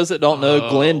 So for those that don't know,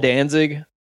 Glenn Danzig,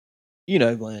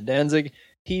 Glenn Danzig,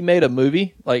 he made a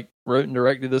movie, like wrote and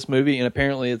directed this movie, and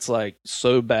apparently it's like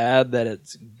so bad that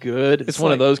it's good. It's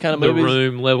one of those kind of movies. The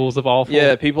Room levels of awful.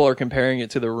 Yeah, people are comparing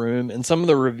it to The Room, and some of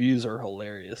the reviews are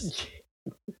hilarious.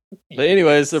 But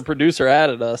anyways, the producer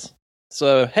added us.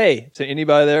 So, hey, to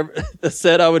anybody there that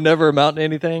said I would never amount to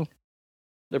anything,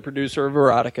 the producer of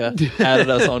Erotica added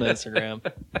us on Instagram.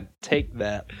 Take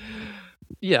that.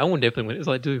 Yeah, I want to definitely win. It's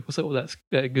like, dude, what's up with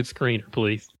that good screener,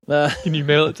 please? Can you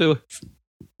mail it to us?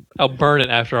 I'll burn it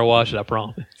after I watch it, I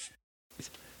promise.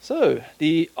 So,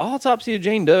 the Autopsy of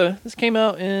Jane Doe, this came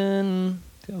out in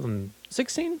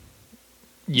 2016?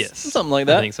 Yes. Something like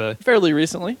that. I think so. Fairly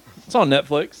recently. It's on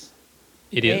Netflix.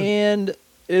 It is. And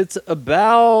it's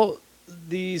about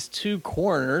these two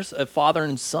coroners, a father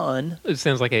and son. It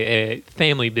sounds like a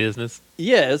family business.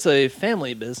 Yeah, it's a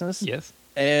family business. Yes.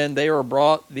 And they were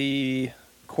brought the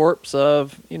corpse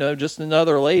of, just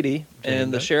another lady.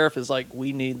 And the sheriff is like,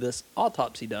 we need this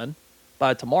autopsy done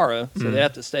by tomorrow. So they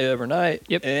have to stay overnight.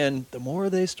 Yep. And the more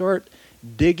they start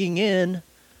digging in,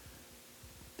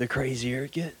 the crazier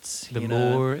it gets. The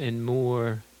more and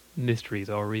more mysteries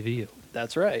are revealed.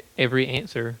 That's right. Every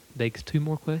answer begs two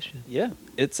more questions. Yeah.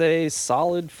 It's a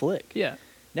solid flick. Yeah.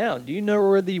 Now, do you know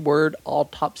where the word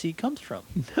autopsy comes from?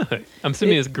 No. I'm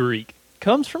assuming it's Greek.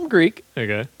 Comes from Greek.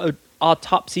 Okay.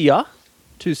 Autopsia,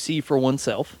 to see for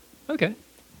oneself. Okay.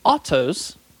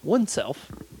 Autos,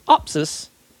 oneself. Opsis,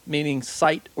 meaning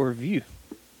sight or view.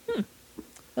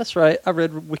 That's right. I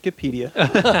read Wikipedia.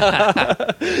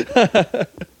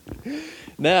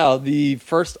 Now, the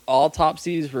first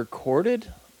autopsies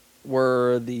recorded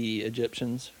were the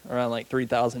Egyptians around like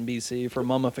 3000 BC for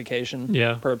mummification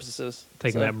purposes.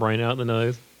 Taking that brain out the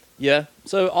nose. Yeah.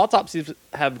 So autopsies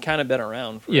have kind of been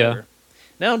around forever. Yeah.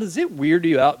 Now, does it weird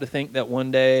you out to think that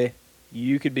one day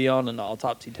you could be on an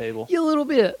autopsy table? Yeah, a little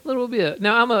bit.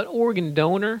 Now, I'm an organ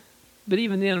donor, but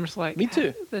even then, I'm just like, me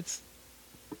too. That's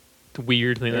the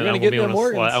weird thing. They're that I'm going to be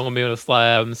on a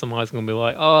slab, and somebody's going to be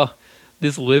like, oh,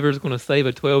 this liver's going to save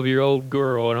a 12-year-old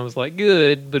girl. And I was like,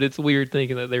 good, but it's weird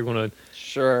thinking that they're going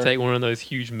to take one of those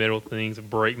huge metal things and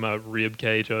break my rib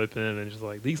cage open and just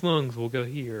like, these lungs will go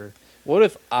here. What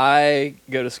if I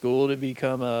go to school to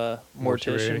become a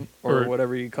mortician or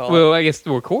whatever you call it? Well, I guess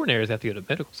coronaries have to go to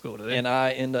medical school today. And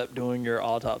I end up doing your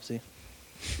autopsy.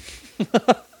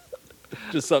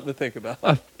 Just something to think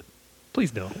about. Please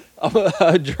don't.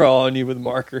 I'll draw on you with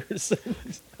markers.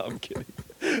 No, I'm kidding.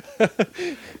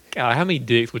 God, how many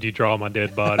dicks would you draw on my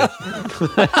dead body?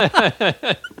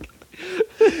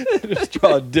 Just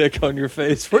draw a dick on your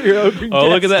face for your opening. Oh,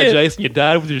 look at that, Jason! You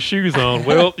died with your shoes on.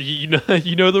 Well, you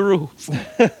know the rules.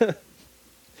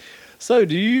 So,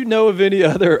 do you know of any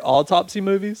other autopsy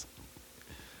movies?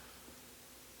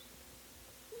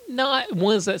 Not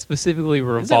ones that specifically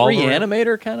revolve. Is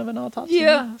Reanimator kind of an autopsy?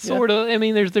 Yeah, sort of. I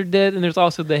mean, they're dead, and there's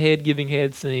also the head giving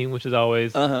head scene, which is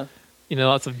always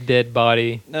lots of dead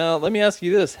body. Now, let me ask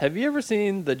you this: have you ever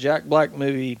seen the Jack Black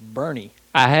movie Bernie?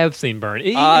 I have seen Bernie.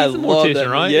 He's a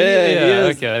mortician, right?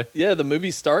 Yeah, okay. Yeah, the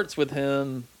movie starts with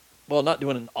him, not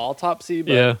doing an autopsy,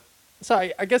 but so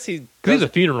I guess he's a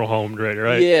funeral home director,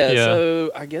 right? Yeah,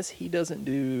 so I guess he doesn't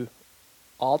do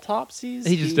autopsies.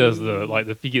 He just does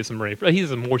if you get some ready.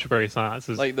 He's a mortuary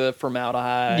sciences, like the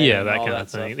formaldehyde. Yeah, that kind of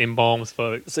thing. Embalms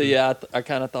folks. So yeah, I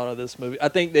kind of thought of this movie. I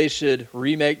think they should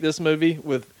remake this movie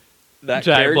with that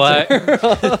Jack character.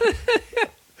 Black.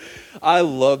 I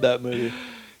love that movie.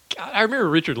 I remember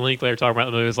Richard Linklater talking about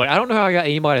the movie. It's like, I don't know how I got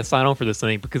anybody to sign on for this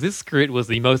thing because this script was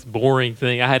the most boring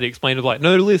thing. I had to explain to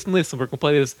no, listen, we're going to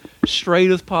play this straight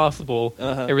as possible.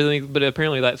 Everything, but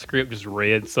apparently that script just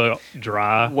read so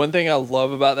dry. One thing I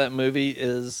love about that movie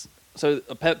is, so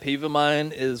a pet peeve of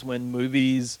mine is when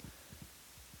movies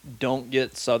don't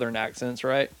get Southern accents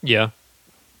right. Yeah.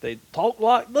 they talk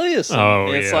like this. And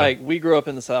it's like, we grew up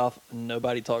in the South, and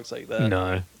nobody talks like that.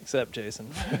 No. Except Jason.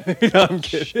 No, I'm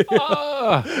kidding.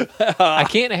 I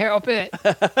can't help it.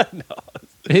 No.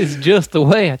 It's just the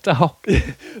way I talk.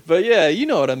 But yeah, you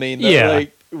know what I mean. Though. Yeah.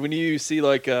 Like, when you see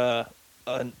like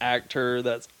an actor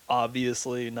that's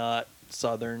obviously not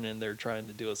Southern and they're trying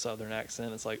to do a Southern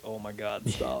accent, it's like, oh my God,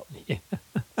 stop. Yeah.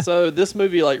 So this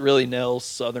movie like really nails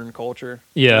Southern culture.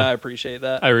 Yeah. And I appreciate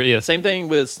that. Yes. Same thing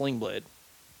with Sling Blade.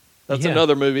 That's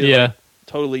another movie that like,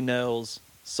 totally nails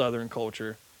Southern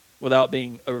culture without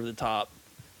being over the top.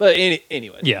 But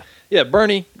anyway. Yeah. Yeah,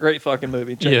 Bernie, great fucking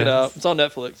movie. Check it out. It's on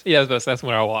Netflix. Yeah, that's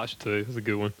when I watched too. It was a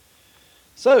good one.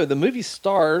 So the movie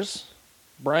stars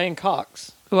Brian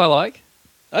Cox. Who I like.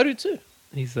 I do too.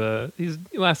 He's when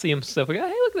I see him stuff, I go,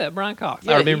 hey, look at that, Brian Cox.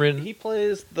 Yeah, I remember he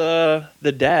plays the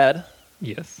dad.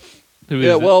 Yes. Who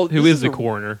is the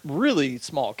coroner? Really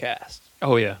small cast.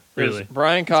 Oh yeah, really. There's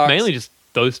Brian Cox. It's mainly just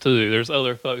those two. There's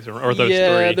other folks or those three.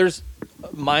 Yeah, there's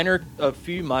a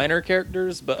few minor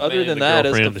characters, but other than that,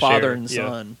 it's the father and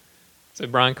son. So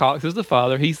Brian Cox is the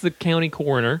father. He's the county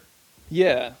coroner.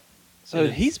 Yeah. So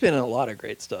he's been in a lot of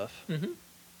great stuff. Mm-hmm.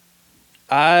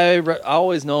 I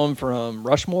always know him from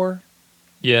Rushmore.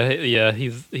 Yeah.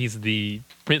 He's the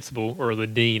principal or the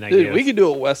dean, I guess. Dude, we could do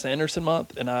a Wes Anderson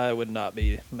month, and I would not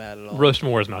be mad at all.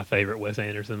 Rushmore is my favorite Wes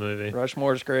Anderson movie.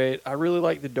 Rushmore's great. I really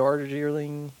like the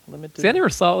Darjeeling Limited. See, I never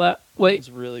saw that. Wait, it's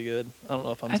really good. I don't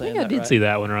know if I'm saying that right. I think I did right. see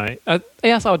that one right.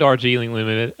 I saw Darjeeling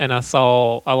Limited, and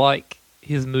I like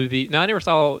his movie. Now I never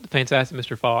saw Fantastic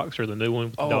Mr. Fox or the new one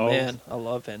with the dogs. Man, I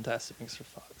love Fantastic Mr.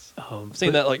 Fox. I've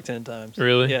seen that like 10 times.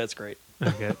 Really? Yeah, it's great.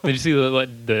 Okay. Did you see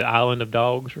the Island of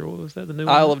Dogs, or what was that? The new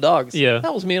Isle one? of Dogs. Yeah,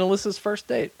 that was me and Alyssa's first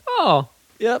date. Oh,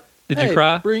 yep. Did you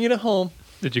cry? Bringing it home.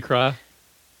 Did you cry?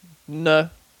 No,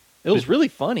 it was really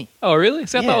funny. Oh, really?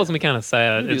 See, I thought it was gonna be kind of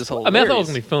sad. It was hilarious. I mean, I thought it was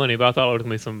gonna be funny, but I thought it was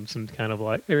gonna be some kind of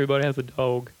like everybody has a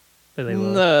dog that they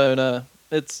love. No,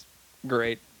 it's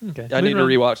great. Okay, I need to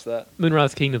rewatch that.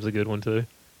 Moonrise Kingdom's a good one too.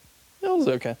 It was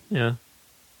okay. Yeah.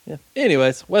 Yeah.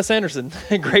 Anyways, Wes Anderson,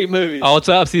 great movie.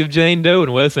 Autopsy of Jane Doe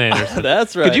and Wes Anderson.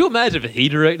 That's right. Could you imagine if he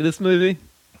directed this movie?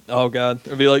 Oh God,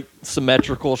 it'd be like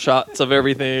symmetrical shots of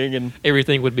everything, and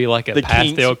everything would be like a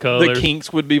pastel color. The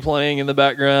Kinks would be playing in the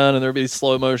background, and there'd be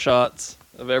slow-mo shots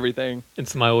of everything. And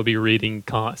somebody would be reading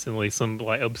constantly some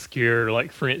like obscure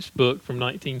like French book from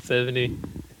 1970.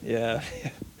 Yeah.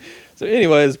 So,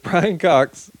 anyways, Brian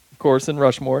Cox, of course, in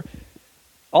Rushmore.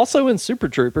 Also in Super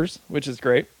Troopers, which is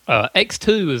great.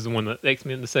 X2 is the one that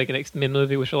the second X-Men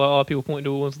movie, which a lot of people point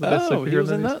to was the best superhero he was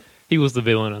movies. In that? He was the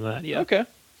villain in that, yeah. Okay.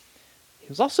 He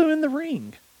was also in The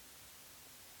Ring.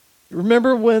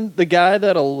 Remember when the guy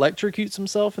that electrocutes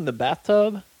himself in the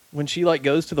bathtub? When she like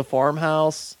goes to the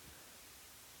farmhouse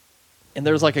and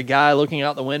there's like a guy looking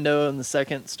out the window in the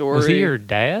second story. Was he your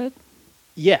dad?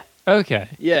 Yeah. Okay.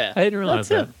 Yeah. I didn't realize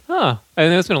That's that. Huh.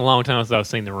 And it's been a long time since I've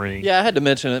seen The Ring. Yeah, I had to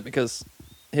mention it because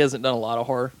he hasn't done a lot of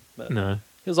horror. But no.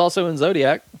 He was also in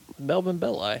Zodiac. Melvin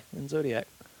Belli in Zodiac.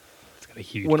 It's got a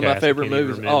huge one of my cast, favorite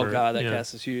movies. Oh, God, that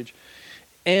cast is huge.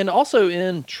 And also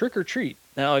in Trick or Treat.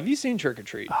 Now, have you seen Trick or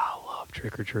Treat? Oh, I love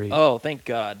Trick or Treat. Oh, thank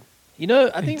God. You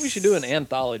know, I think we should do an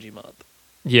anthology month.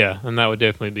 Yeah, and that would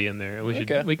definitely be in there. We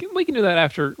should. We can do that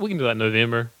after. We can do that in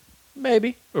November.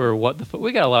 Maybe. Or what the fuck?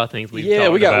 We got a lot of things we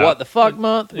we got about. What the fuck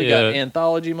month. We got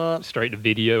anthology month. Straight to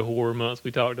video horror months.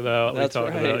 We talked about. That's we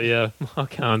talked right. about all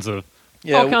kinds of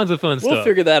fun stuff. We'll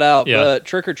figure that out. Yeah. But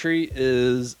Trick or Treat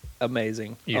is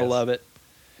amazing. Yes. I love it.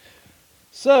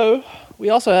 So we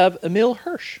also have Emil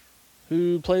Hirsch,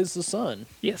 who plays the son.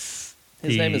 Yes.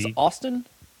 His name is Austin.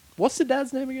 What's the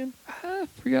dad's name again? I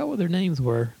forgot what their names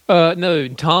were. No,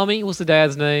 Tommy was the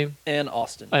dad's name. And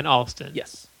Austin.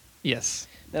 Yes. Yes.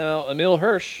 Now, Emil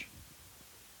Hirsch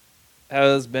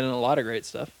has been in a lot of great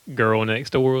stuff. Girl Next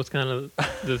Door was kind of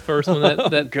the first one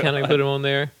that kind of put him on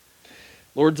there.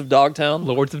 Lords of Dogtown.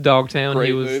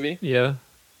 Great movie. Yeah.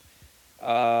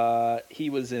 He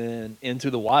was in Into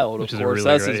the Wild, which of course.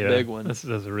 That's his big one. That's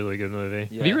a really good movie.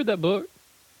 Yeah. Have you read that book?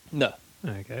 No.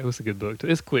 Okay, it was a good book too.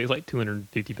 It's quick. It's like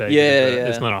 250 pages. Yeah.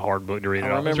 It's not a hard book to read. I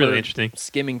remember it's really interesting.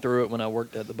 Skimming through it when I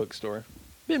worked at the bookstore.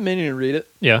 Been meaning to read it.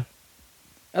 Yeah.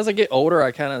 As I get older,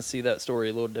 I kind of see that story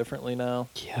a little differently now.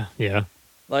 Yeah.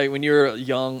 Like when you're a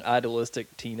young,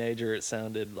 idealistic teenager, it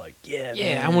sounded like,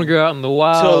 I want to go out in the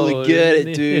wild. Totally get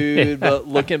it, dude. But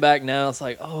looking back now, it's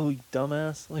like, oh, you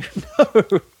dumbass. Like,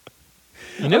 no.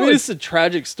 I mean, it's a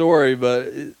tragic story, but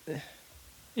I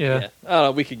don't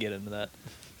know. We could get into that.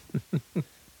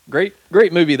 Great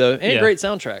movie though, and great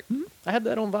soundtrack. I had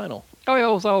that on vinyl. Oh, yeah,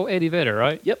 it was all Eddie Vedder,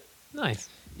 right? Yep. Nice.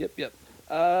 Yep.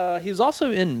 He was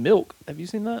also in Milk. Have you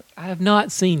seen that? I have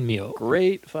not seen Milk.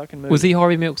 Great fucking movie. Was he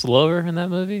Harvey Milk's lover in that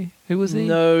movie? Who was he?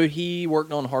 No, he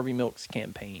worked on Harvey Milk's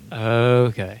campaign.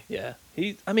 Okay. Yeah.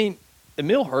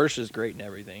 Emil Hirsch is great in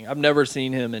everything. I've never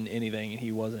seen him in anything, and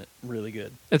he wasn't really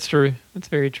good. That's true. That's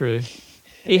very true.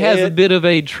 He has a bit of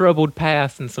a troubled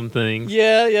past in some things.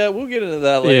 Yeah, we'll get into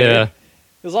that later. Yeah.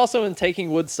 He was also in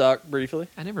Taking Woodstock briefly.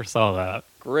 I never saw that.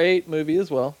 Great movie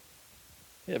as well.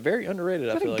 Yeah, very underrated,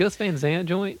 Is that I feel a like. Gus Van Sant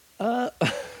joint?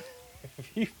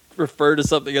 If you refer to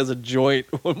something as a joint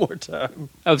one more time.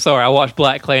 I'm sorry, I watched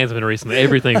Black Klansman recently.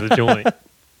 Everything's a joint.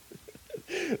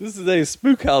 This is a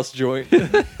spook house joint.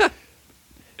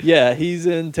 Yeah, he's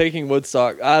in Taking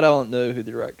Woodstock. I don't know who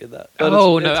directed that. But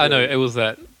I know. It was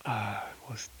that.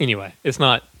 Anyway, it's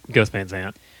not Gus Van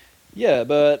Sant. Yeah,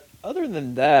 but other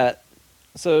than that,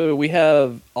 so we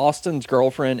have Austin's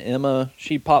girlfriend, Emma.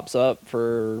 She pops up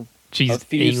for She's a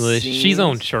few English. scenes. She's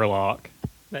on Sherlock,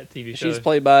 that TV show. She's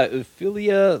played by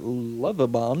Ophelia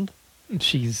Lovibond.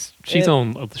 She's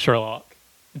on Sherlock,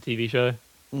 the TV show.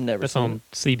 Never That's seen on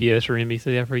it. CBS or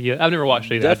NBC. I forget. I've never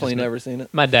watched it either. Definitely never seen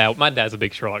it. My dad's a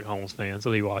big Sherlock Holmes fan,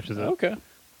 so he watches it. Okay.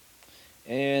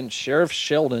 And Sheriff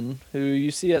Sheldon, who you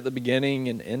see at the beginning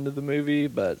and end of the movie,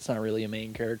 but it's not really a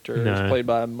main character. No. It's played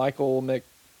by Michael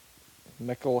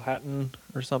McElhatton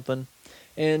or something.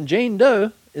 And Jane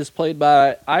Doe is played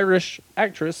by Irish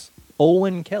actress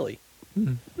Olwen Kelly.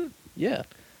 Mm-hmm. Yeah.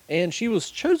 And she was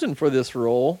chosen for this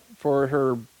role for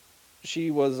her...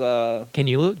 She was... Can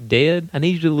you look dead? I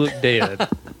need you to look dead.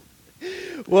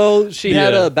 Well, she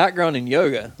had a background in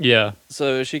yoga. Yeah.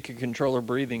 So she could control her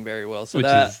breathing very well. So Which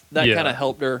that is- kind of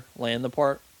helped her land the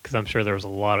part. Because I'm sure there was a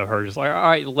lot of her just like, all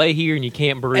right, lay here and you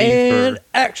can't breathe. And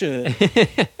action.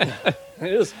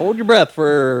 Just hold your breath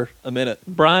for a minute.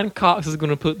 Brian Cox is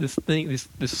going to put this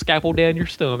scalpel down your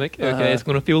stomach. Okay, Uh-huh. It's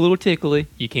going to feel a little tickly.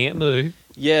 You can't move.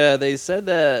 Yeah, they said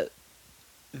that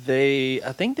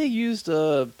I think they used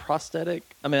a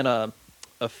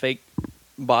fake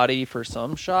body for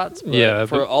some shots. But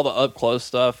for all the up close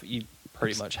stuff, you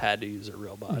pretty much had to use a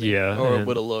real body. Yeah, or it and-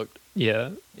 would have looked. Yeah.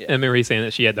 Yeah. I remember he's saying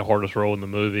that she had the hardest role in the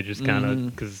movie, just kind of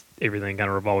Mhm. because everything kind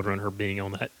of revolved around her being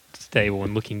on that table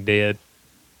and looking dead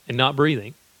and not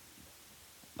breathing.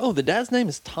 Oh, the dad's name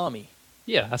is Tommy.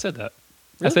 Yeah, I said that.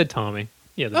 Really? I said Tommy.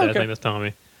 Yeah, the dad's Okay. name is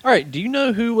Tommy. All right, do you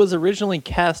know who was originally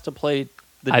cast to play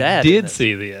the dad? I in did this?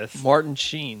 see this. Martin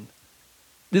Sheen.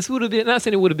 This would have been, not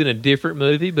saying it would have been a different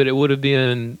movie, but it would have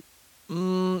been.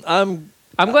 I'm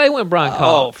glad it went Brian Cox.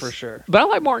 Oh, for sure. But I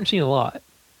like Martin Sheen a lot.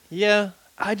 Yeah,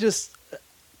 I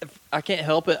can't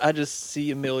help it. I just see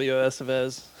Emilio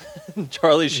Estevez,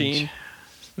 Charlie Sheen.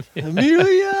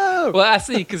 Emilio. Well, I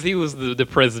see because he was the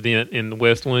president in the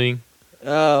West Wing.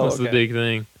 Oh, That's the big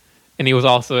thing. And he was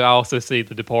also, I also see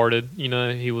The Departed. You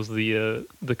know, he was the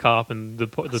cop in the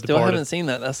Still Departed. haven't seen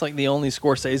that. That's like the only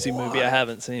Scorsese movie I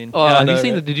haven't seen. Oh, Yeah, I have know you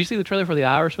seen that. Did you see the trailer for The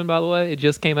Irishman? By the way, it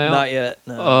just came out. Not yet.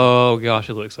 No. Oh gosh,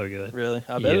 it looks so good. Really?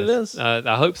 I bet it Yes. is.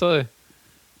 I hope so.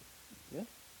 Yeah.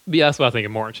 But yeah, that's what I think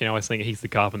of Martin Sheen. I always think he's the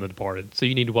cop in The Departed. So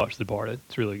you need to watch The Departed.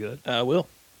 It's really good. I will.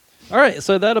 All right,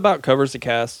 so that about covers the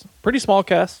cast. Pretty small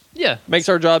cast. Yeah, Makes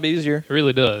our job easier. it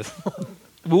really does.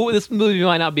 Well, this movie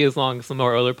might not be as long as some of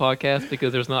our other podcasts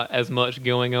because there's not as much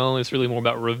going on. It's really more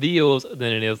about reveals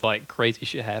than it is like crazy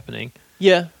shit happening.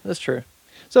 Yeah, that's true.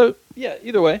 So, yeah,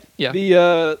 either way. Yeah.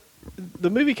 The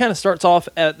movie kind of starts off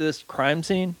at this crime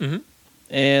scene, Mhm.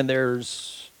 and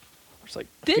there's like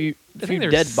a few I think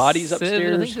there's dead bodies 7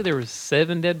 upstairs. I think that there were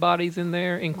 7 dead bodies in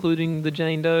there, including the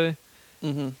Jane Doe.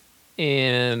 Mm-hmm.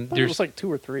 And It there's was like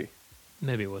 2 or 3.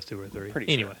 maybe it was 2 or 3.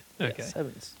 Pretty Anyway, sure. okay. Yeah,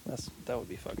 7's. That would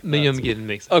be fucking Maybe nuts. I'm getting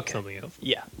mixed up Okay. with something else.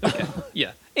 Yeah. Okay.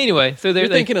 Yeah. Anyway, so You're they're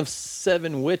thinking of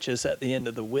 7 witches at the end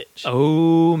of The Witch.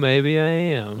 Oh, maybe I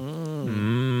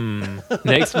am.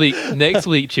 Next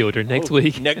week, children. Next Oh,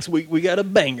 week. Next week we got a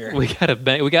banger. We got a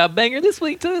banger this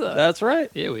week too, though. That's right.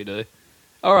 Yeah, we do.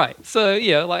 All right. So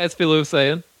yeah, like as Philo was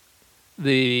saying,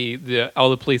 all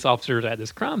the police officers at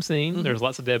this crime scene. Mhm. There's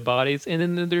lots of dead bodies, and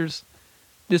then there's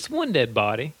this one dead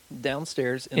body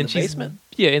Downstairs in and the she's- basement.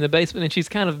 Yeah, in the basement, and she's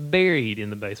kind of buried in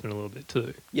the basement a little bit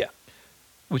too. Yeah.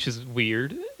 Which is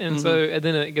weird. And Mhm. so and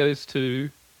then it goes to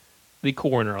the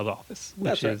coroner's office, which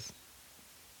That's right. is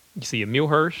you see Emil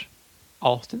Hirsch,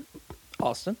 Austin,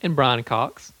 Austin. and Brian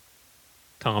Cox,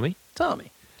 Tommy.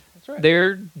 Tommy. That's right.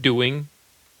 They're doing.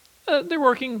 They're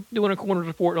working, doing a coroner's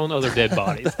report on other dead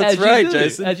bodies. That's as you right, do,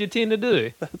 Jason. As you tend to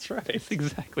do. That's right. It's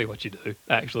exactly what you do,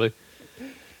 actually.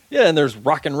 Yeah, and there's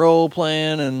rock and roll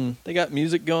playing, and they got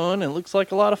music going, and it looks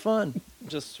like a lot of fun.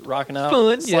 Just rocking out,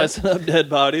 Fun, yeah. slicing up dead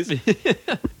bodies.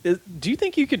 Do you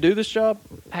think you could do this job?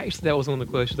 Actually, that was one of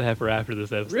the questions I had for after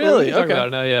this episode. Really? Okay. About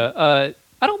it now, yeah.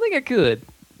 I don't think I could.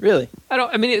 Really?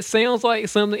 I mean, it sounds like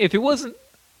something. If it wasn't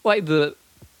like the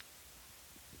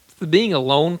being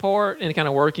alone part and kind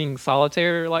of working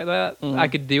solitaire like that, I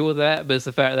could deal with that. But it's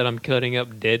the fact that I'm cutting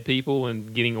up dead people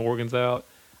and getting organs out.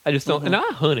 I just don't. And I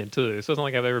hunted too, so it's not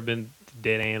like I've ever been to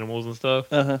dead animals and stuff.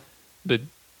 But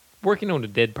working on a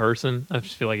dead person, I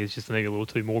just feel like it's just maybe a little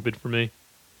too morbid for me.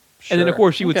 Sure. And then, of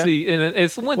course, you would see, and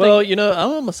it's one thing. Well, you know,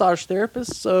 I'm a massage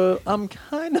therapist, so I'm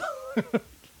kind of.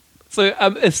 So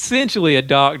I'm essentially a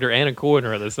doctor and a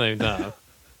coroner at the same time.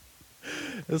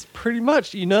 It's pretty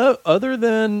much, you know, other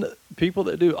than people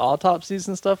that do autopsies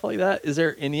and stuff like that, is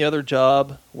there any other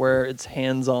job where it's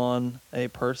hands-on a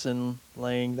person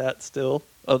laying that still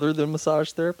other than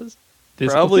massage therapist?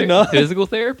 Probably not. Physical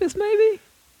therapist, maybe?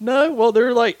 No, well,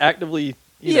 they're like actively.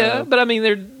 You know. But I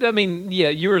mean,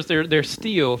 yours, they're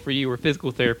still for you, where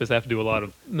physical therapists have to do a lot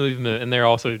of movement, and they're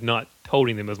also not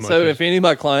holding them as much. So if any of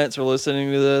my clients are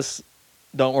listening to this,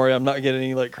 don't worry, I'm not getting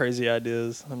any like crazy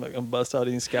ideas. I'm not gonna bust out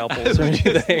any scalpels or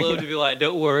anything. Love to be like,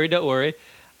 don't worry.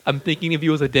 I'm thinking of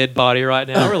you as a dead body right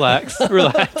now. Relax.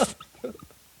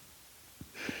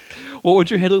 What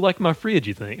would your head look like in my fridge?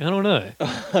 You think? I don't know.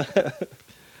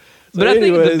 But I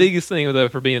think the biggest thing though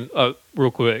for being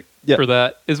real quick for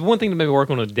that is one thing to maybe work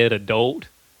on a dead adult.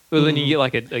 But then you get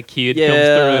like a kid comes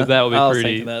through, that would be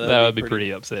pretty. That would be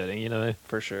pretty upsetting, you know.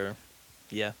 For sure.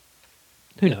 Yeah.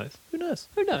 Who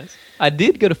knows? I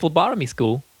did go to phlebotomy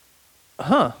school.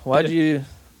 Huh? Why'd you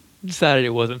decided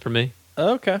it wasn't for me?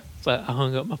 Okay. So I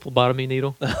hung up my phlebotomy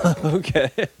needle.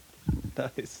 Okay.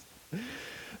 Nice.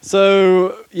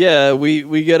 So yeah,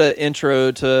 we get an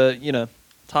intro to, you know,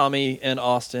 Tommy and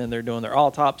Austin. They're doing their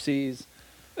autopsies.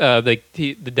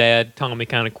 The dad, Tommy,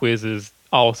 kind of quizzes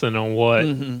Austin on what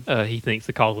he thinks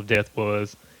the cause of death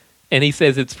was, and he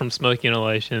says it's from smoke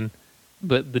inhalation.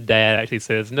 But the dad actually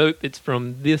says, nope, it's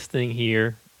from this thing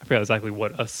here. I forgot exactly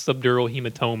what, a subdural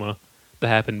hematoma that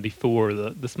happened before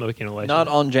the smoke inhalation. Not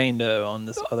on Jane Doe, on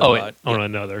this other body. On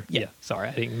another. Yeah. Sorry,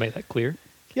 I didn't make that clear.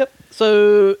 Yep.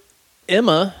 So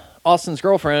Emma, Austin's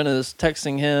girlfriend, is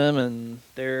texting him, and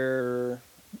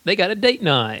they got a date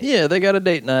night. Yeah, they got a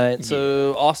date night.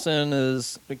 So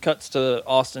it cuts to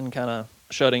Austin kind of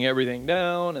shutting everything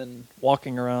down and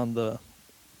walking around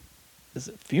is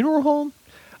it funeral home?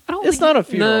 It's not a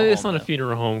funeral home. No, it's not a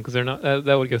funeral home because they're not.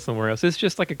 That would go somewhere else. It's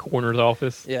just like a coroner's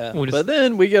office. Yeah. But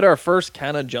then we get our first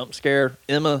kind of jump scare.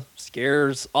 Emma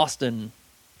scares Austin.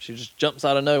 She just jumps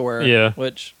out of nowhere. Yeah.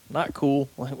 Which, not cool.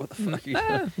 Like, what the fuck are you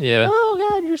doing? Yeah. Oh,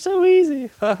 God, you're so easy.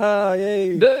 Haha,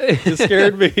 yay. You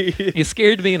scared me. You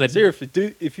scared me in a... Sir,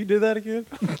 if you do that again...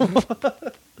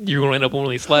 You're going to end up on one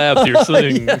of these slabs here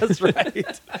soon. Yeah, that's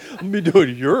right. I'm going to be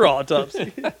doing your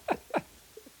autopsy.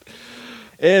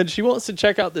 And she wants to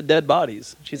check out the dead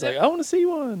bodies. She's like, I want to see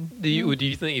one. Do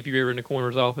you think if you were ever in the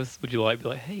coroner's office, would you be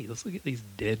like, hey, let's look at these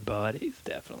dead bodies?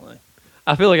 Definitely.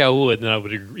 I feel like I would, and then I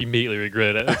would immediately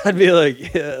regret it. I'd be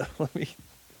like, yeah, let me...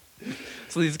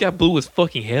 So this guy blew his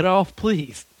fucking head off,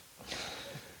 please.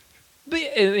 But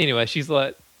anyway, she's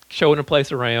like showing her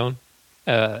place around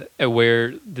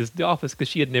where the office, because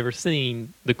she had never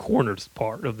seen the coroner's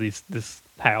part of this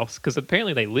house, because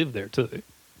apparently they live there too.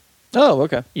 Oh,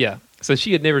 okay. Yeah. So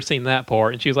she had never seen that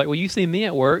part, and she was like, well, you see me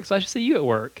at work, so I should see you at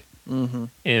work. Mm-hmm.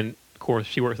 And, of course,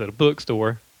 she works at a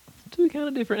bookstore. Two kind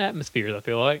of different atmospheres, I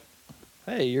feel like.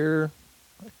 Hey, your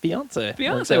fiancé.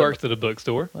 Fiancé works at a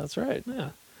bookstore. That's right. Yeah.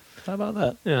 How about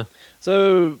that? Yeah.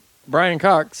 So, Brian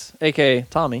Cox, a.k.a.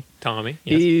 Tommy. Yes.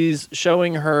 He's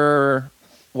showing her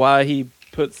why he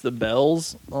puts the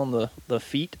bells on the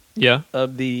feet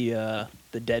of the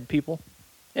dead people.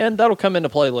 And that'll come into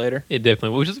play later. It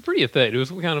definitely, which is a pretty effect. It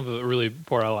was kind of a really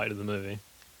part I liked of the movie.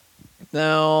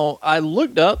 Now, I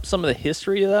looked up some of the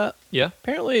history of that. Yeah.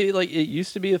 Apparently, like, it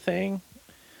used to be a thing.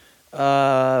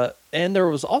 And there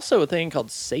was also a thing called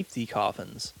safety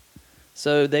coffins.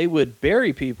 So they would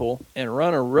bury people and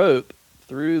run a rope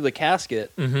through the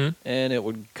casket, and it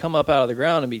would come up out of the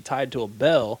ground and be tied to a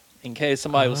bell. In case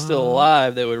somebody was still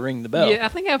alive, they would ring the bell. Yeah, I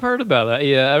think I've heard about that.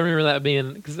 Yeah, I remember that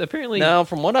being... Because apparently... Now,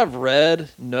 from what I've read,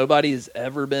 nobody's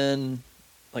ever been,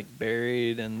 like,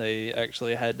 buried, and they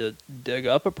actually had to dig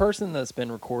up a person. That's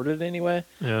been recorded anyway.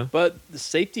 Yeah. But the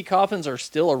safety coffins are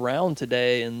still around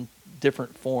today in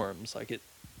different forms. Like,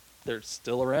 they're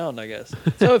still around, I guess.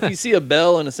 So if you see a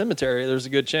bell in a cemetery, there's a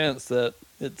good chance that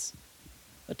it's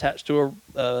attached to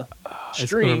a string.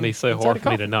 It's going to be so hard for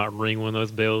me to not ring one of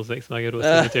those bells next time I go to a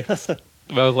cemetery.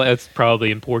 I was like, that's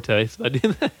probably in poor taste. I did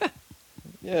that.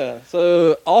 Yeah.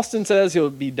 So Austin says he'll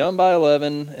be done by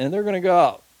 11, and they're going to go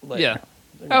out later. Yeah.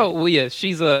 Oh, well, yeah.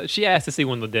 She asked to see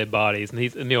one of the dead bodies, and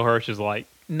Emil Hirsch is like,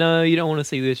 no, you don't want to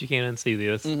see this. You can't unsee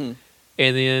this. Mm-hmm.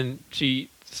 And then she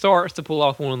starts to pull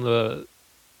off one of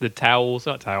the towels,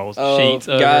 not towels, sheets.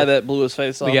 The guy that blew his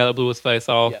face off. The guy that blew his face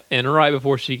off. Yep. And right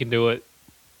before she can do it,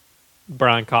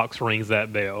 Brian Cox rings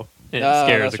that bell. And it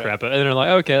scares the crap out. And they're like,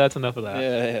 okay, that's enough of that.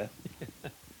 Yeah.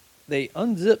 They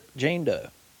unzip Jane Doe.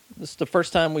 This is the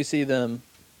first time we see them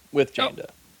with Jane Doe.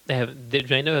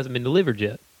 Jane Doe hasn't been delivered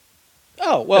yet.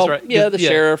 Oh, well, right. yeah,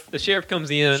 sheriff. The sheriff comes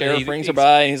in. The sheriff brings her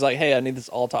by, and he's like, hey, I need this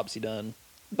autopsy done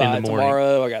by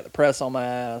tomorrow. I got the press on my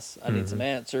ass. I need some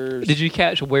answers. Did you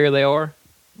catch where they are?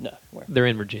 No. Where? They're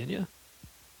in Virginia.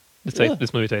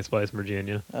 This movie takes place in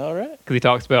Virginia. All right. Because he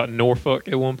talks about Norfolk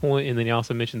at one point, and then he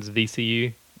also mentions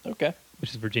VCU. Okay.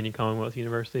 Which is Virginia Commonwealth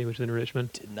University, which is in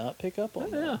Richmond. Did not pick up on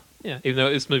that. Yeah. Even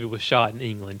though this movie was shot in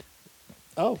England.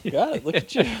 Oh, got it. Look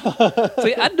at you.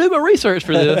 See, I do my research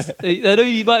for this. I know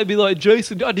you might be like,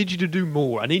 Jason, I need you to do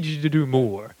more. I need you to do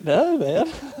more. No,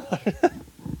 man.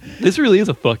 This really is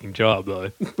a fucking job,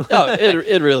 though. Oh,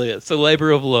 it really is. It's a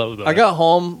labor of love, though. I got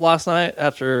home last night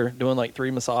after doing like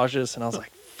 3 massages, and I was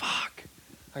like, fuck,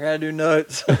 I got to do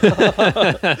notes. I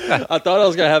thought I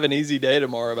was going to have an easy day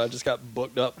tomorrow, but I just got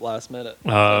booked up last minute.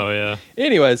 Oh, yeah.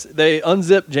 Anyways, they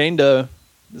unzip Jane Doe.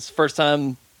 This is the first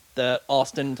time that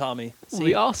Austin and Tommy see.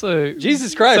 We also...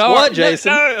 Jesus Christ, what,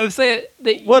 Jason? No, I'm saying...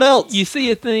 What else? You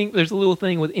see a thing... There's a little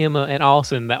thing with Emma and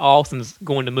Austin that Austin's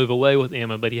going to move away with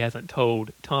Emma, but he hasn't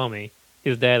told Tommy,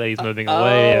 his dad, that he's moving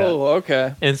away yet. Oh,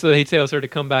 okay. And so he tells her to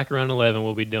come back around 11,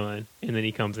 we'll be done. And then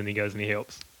he comes and he goes and he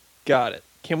helps. Got it.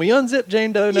 Can we unzip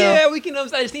Jane Doe now? Yeah, we can. I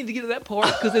just need to get to that part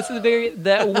because it's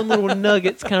that one little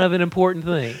nugget's kind of an important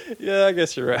thing. Yeah, I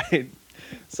guess you're right.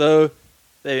 So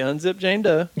they unzip Jane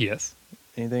Doe. Yes.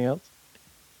 Anything else?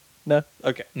 No?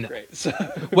 Okay, no. Great. So,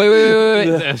 wait.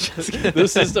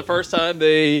 This is the first time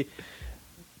the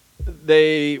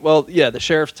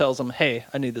sheriff tells them, hey,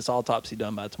 I need this autopsy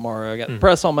done by tomorrow. I got the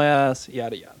press on my ass,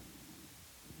 yada, yada.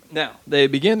 Now, they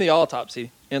begin the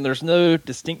autopsy, and there's no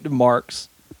distinctive marks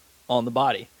on the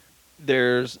body.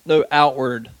 There's no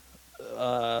outward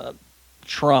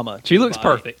trauma. She looks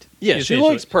perfect. Yeah, she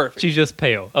looks perfect. She's just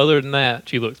pale. Other than that,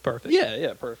 she looks perfect.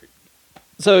 Yeah, perfect.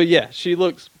 So, yeah, she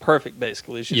looks perfect,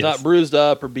 basically. She's not bruised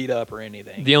up or beat up or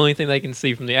anything. The only thing they can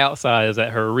see from the outside is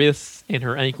that her wrists and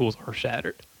her ankles are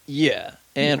shattered. Yeah,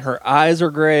 and her eyes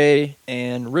are gray,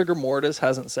 and rigor mortis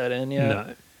hasn't set in yet.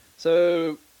 No.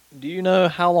 So, do you know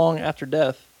how long after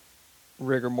death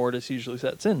rigor mortis usually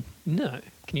sets in? No.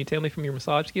 Can you tell me from your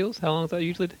massage skills how long does that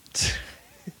usually take?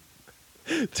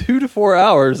 2 to 4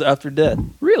 hours after death.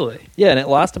 Really? Yeah, and it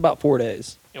lasts about 4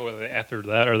 days. And after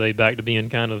that, are they back to being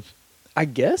kind of... I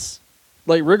guess.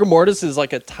 Like, rigor mortis is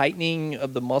like a tightening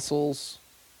of the muscles.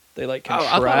 They, like,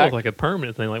 contract. I thought it was like a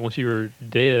permanent thing. Like, once you were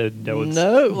dead, that was...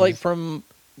 No, like, from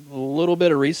a little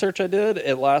bit of research I did,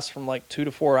 it lasts from, like, 2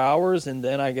 to 4 hours, and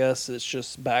then I guess it's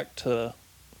just back to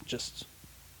just,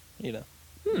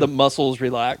 the muscles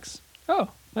relax. Oh,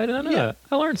 I didn't know that.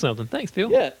 I learned something. Thanks,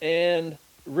 Phil. Yeah, and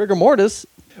rigor mortis,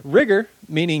 rigor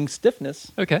meaning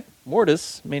stiffness. Okay.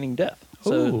 Mortis meaning death.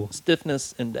 So Ooh.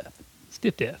 Stiffness and death.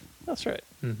 Stiff death. That's right.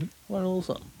 Mm-hmm. Learn a little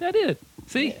something. I did.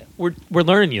 See, we're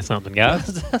learning you something,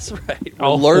 guys. That's right.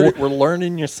 We're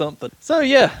learning you something. So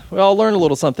yeah, we all learned a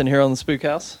little something here on the Spook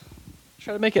House.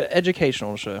 Try to make it an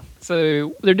educational show.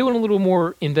 So they're doing a little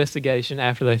more investigation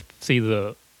after they see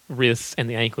the wrists and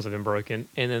the ankles have been broken,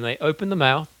 and then they open the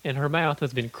mouth, and her mouth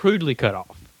has been crudely cut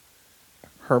off.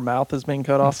 Her mouth has been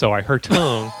cut off? Sorry, her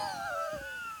tongue.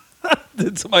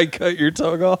 Did somebody cut your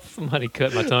tongue off? Somebody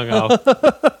cut my tongue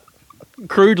off.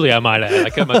 Crudely, I might add. I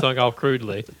cut my tongue off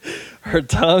crudely. Her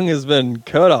tongue has been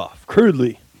cut off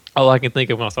crudely. All I can think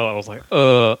of when I saw it, I was like,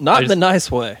 not in the nice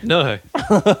way. No.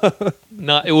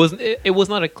 It was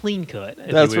not a clean cut.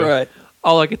 That's right.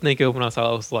 All I could think of when I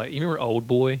saw it was like, you remember Old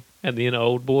Boy? At the end of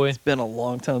Old Boy? It's been a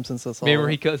long time since I saw it. Remember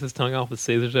he cuts his tongue off with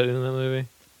scissors at the end of that movie?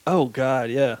 Oh,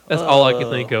 God, yeah. That's all I could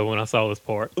think of when I saw this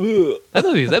part.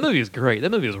 That movie is great.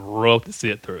 That movie is rough to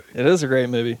sit through. It is a great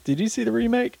movie. Did you see the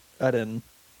remake? I didn't.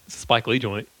 It's a Spike Lee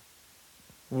joint.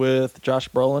 With Josh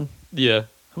Brolin? Yeah.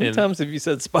 How many times have you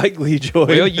said Spike Lee joint?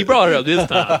 Well, you brought it up this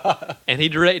time. And he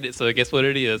directed it, so guess what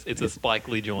it is? It's a Spike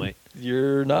Lee joint.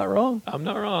 You're not wrong. I'm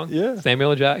not wrong. Yeah.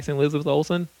 Samuel L. Jackson, Elizabeth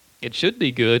Olsen. It should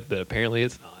be good, but apparently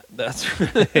it's not. That's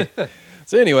right.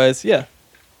 So anyways, yeah.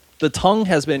 The tongue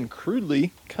has been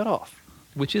crudely cut off.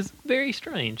 Which is very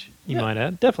strange, you might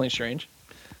add. Definitely strange.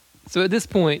 So at this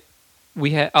point,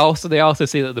 they also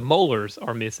see that the molars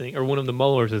are missing, or one of the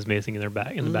molars is missing in the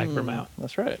back of her mouth.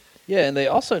 That's right. Yeah, and they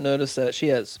also notice that she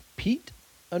has peat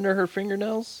under her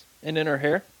fingernails and in her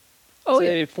hair. It's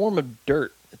a form of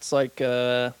dirt. It's like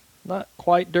not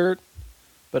quite dirt,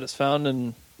 but it's found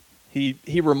in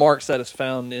he remarks that it's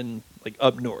found in like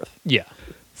up north. Yeah.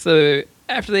 So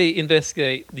after they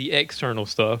investigate the external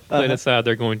stuff, they decide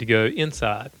they're going to go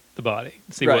inside the body,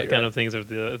 see what kind of things are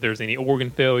if there's any organ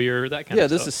failure, that kind of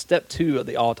stuff. Yeah, this is step 2 of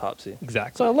the autopsy.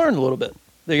 Exactly. So I learned a little bit.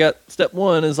 They got step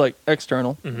 1 is like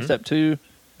external. Step 2,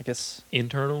 I guess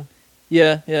internal.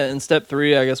 Yeah, and step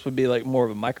 3, I guess, would be like more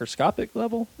of a microscopic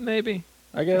level. Maybe.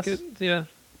 I guess. Yeah.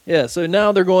 Yeah. So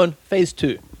now they're going phase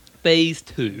 2. Phase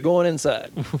 2. Going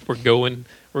inside. We're going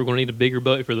to need a bigger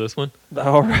boat for this one.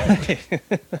 All right.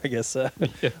 I guess so.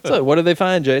 Yeah. So what did they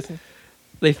find, Jason?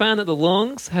 They find that the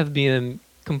lungs have been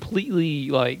completely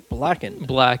like blackened.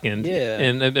 Yeah.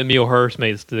 And Emil Hirsch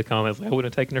made the comments like, I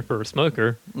wouldn't have taken her for a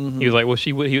smoker. He was like, well,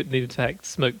 he would need to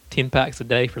smoke 10 packs a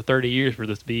day for 30 years for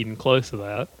this to be even close to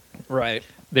that. Right.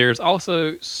 There's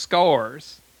also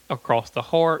scars across the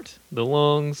heart, the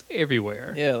lungs,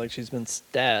 everywhere. Yeah, like she's been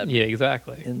stabbed. Yeah,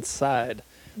 exactly. Inside.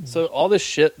 So all this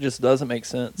shit just doesn't make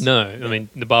sense. No, I mean,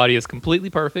 the body is completely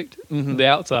perfect, the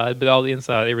outside, but all the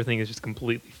inside, everything is just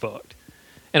completely fucked.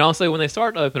 And also, when they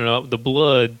start opening up, the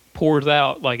blood pours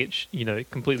out like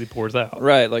it completely pours out.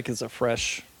 Right, like it's a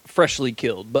freshly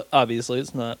killed, but obviously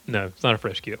it's not. No, it's not a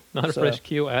fresh kill. Not a fresh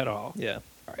kill at all. Yeah.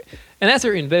 All right. And as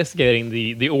they're investigating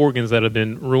the organs that have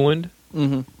been ruined,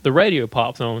 the radio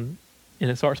pops on,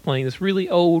 and it starts playing this really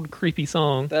old, creepy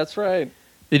song. That's right.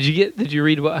 Did you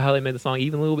read about how they made the song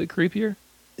even a little bit creepier?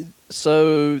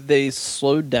 So they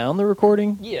slowed down the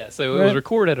recording? Yeah, so it was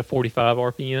recorded at a 45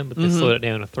 RPM, but they slowed it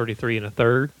down to 33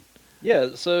 1/3. Yeah,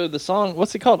 so the song,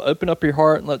 what's it called? Open Up Your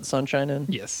Heart and Let the Sunshine In?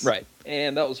 Yes. Right.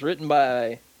 And that was written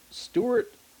by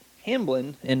Stuart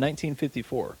Hamblin in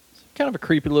 1954. It's kind of a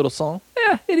creepy little song.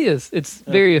 Yeah, it is. It's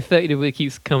very effective. It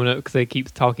keeps coming up because they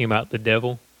keep talking about the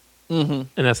devil. And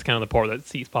that's kind of the part that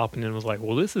keeps popping in and was like,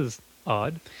 well, this is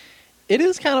odd. It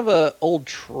is kind of an old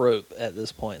trope at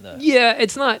this point, though. Yeah,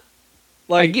 it's not.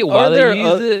 Like, I get why they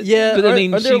use it. Yeah, but I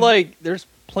mean, there's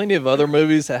plenty of other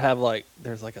movies that have like,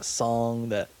 there's like a song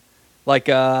that, like,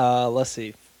 let's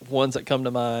see, ones that come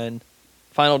to mind: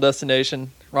 Final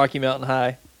Destination, Rocky Mountain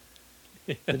High,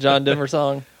 the John Denver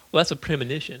song. Well, that's a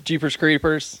premonition. Jeepers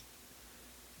Creepers.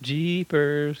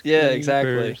 Jeepers. Yeah,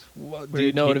 exactly. Do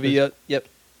you know of any? Yep.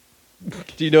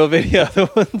 Do you know of any other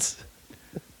ones?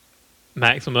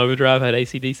 Maximum Overdrive had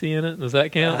AC/DC in it. Does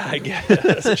that count? I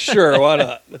guess. Sure, why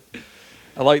not?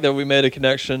 I like that we made a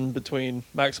connection between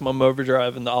Maximum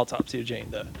Overdrive and the Autopsy of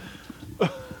Jane Doe.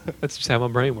 That's just how my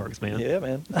brain works, man. Yeah,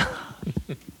 man.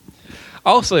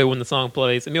 Also, when the song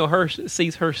plays, Emil Hirsch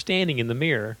sees her standing in the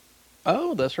mirror.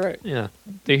 Oh, that's right. Yeah.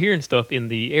 They're hearing stuff in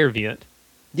the air vent.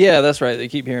 Yeah, that's right. They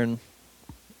keep hearing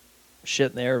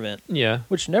shit in the air vent. Yeah.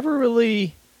 Which never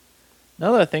really...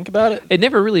 Now that I think about it, it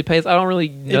never really pays. I don't really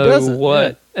know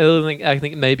what. Yeah. I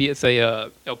think maybe it's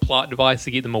a plot device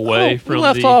to get them away from. We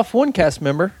left off one cast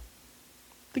member,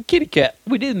 the kitty cat.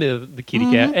 We did move the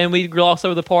kitty cat, and we glossed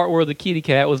over the part where the kitty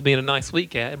cat was being a nice sweet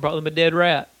cat and brought them a dead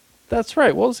rat. That's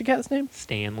right. What was the cat's name?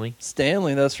 Stanley.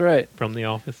 Stanley. That's right. From The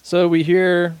Office. So we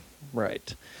hear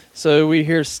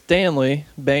Stanley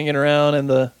banging around in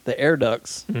the air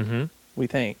ducts. We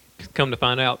think. Come to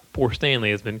find out, poor Stanley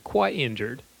has been quite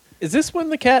injured. Is this when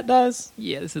the cat dies?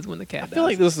 Yeah, this is when the cat dies. I feel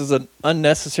like this is an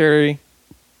unnecessary...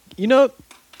 You know,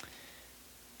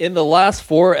 in the last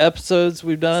 4 episodes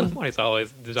we've done... Somebody's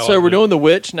always so we're doing The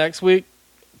Witch next week.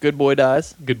 Good boy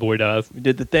dies. Good boy dies. We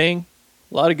did The Thing.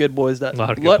 A lot of good boys died. A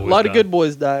lot of good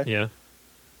boys die. Yeah.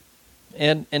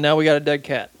 And now we got a dead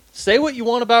cat. Say what you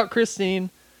want about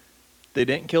Christine. They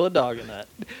didn't kill a dog in that.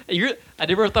 I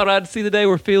never thought I'd see the day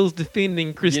where Phil's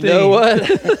defending Christine. You know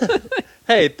what?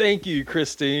 Hey, thank you,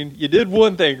 Christine. You did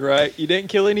one thing right. You didn't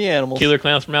kill any animals. Killer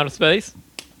Clowns from Outer Space.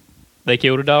 They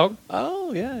killed a dog.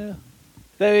 Oh, yeah.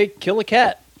 They kill a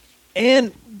cat.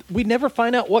 And we never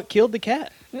find out what killed the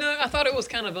cat. No, I thought it was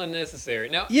kind of unnecessary.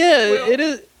 Now, it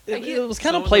is. It was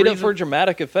kind of played up for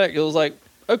dramatic effect. It was like,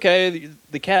 okay,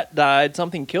 the cat died,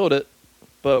 something killed it,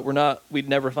 but we'd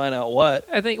never find out what.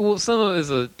 I think, some of it is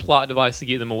a plot device to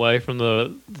get them away from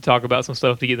to talk about some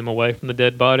stuff to get them away from the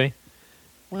dead body.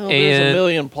 Well, there's a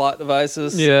million plot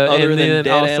devices. Yeah, other and than then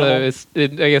dead also,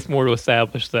 animal. I guess more to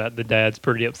establish that the dad's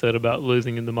pretty upset about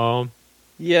losing the mom.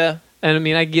 Yeah. And I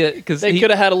mean, I get, because they could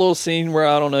have had a little scene where,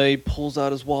 I don't know, he pulls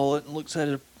out his wallet and looks at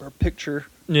her picture.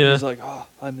 Yeah. He's like, oh,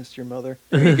 I missed your mother.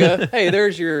 There you go. Hey,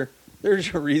 there's your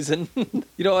reason.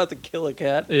 You don't have to kill a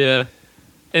cat. Yeah.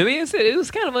 I mean, it was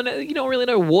kind of, you don't really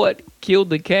know what killed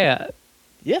the cat.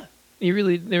 Yeah. You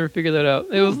really never figured that out.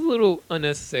 It was a little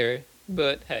unnecessary,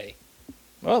 but hey.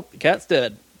 Well, the cat's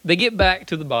dead. They get back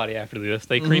to the body after this.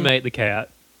 They cremate the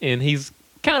cat, and he's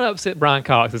kind of upset. Brian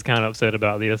Cox is kind of upset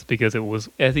about this because it was,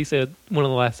 as he said, one of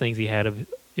the last things he had of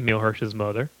Emil Hirsch's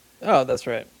mother. Oh, that's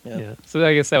right. Yeah. So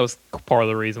I guess that was part of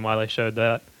the reason why they showed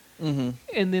that. Mm-hmm.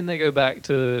 And then they go back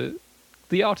to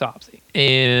the autopsy,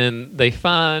 and they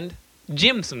find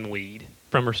Jimson weed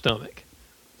from her stomach.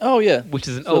 Oh, yeah. Which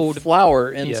is an old old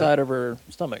flower inside of her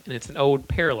stomach. And it's an old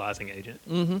paralyzing agent.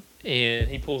 Mm-hmm. And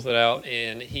he pulls it out,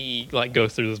 and he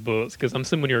goes through his books, because I'm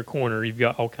assuming when you're a coroner, you've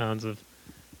got all kinds of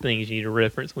things you need to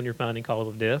reference when you're finding cause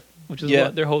of death, which is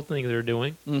what their whole thing they're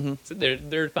doing. Mm-hmm. So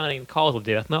they're finding cause of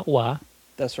death, not why.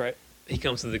 That's right. He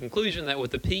comes to the conclusion that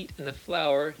with the peat and the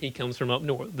flower, he comes from up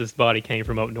north. This body came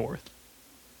from up north.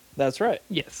 That's right.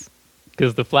 Yes.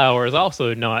 Because the flower is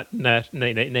also not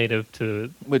native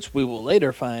to... Which we will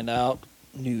later find out,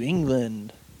 New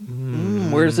England.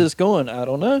 Where's this going? I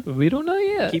don't know. We don't know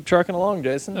yet. Keep trucking along,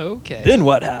 Jason. Okay. Then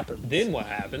what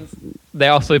happens? They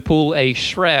also pull a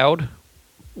shroud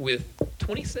with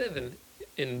 27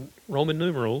 in Roman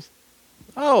numerals.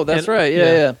 Oh, that's right.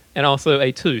 Yeah. And also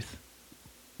a tooth,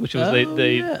 which was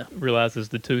they realized is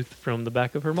the tooth from the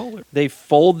back of her molar. They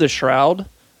fold the shroud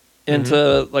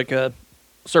into like a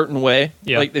certain way.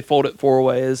 Yeah. Like they fold it 4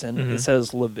 ways, and it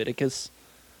says Leviticus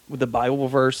with the Bible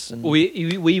verse. And we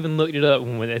even looked it up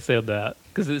when they said that,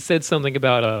 because it said something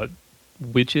about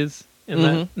witches in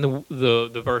that. In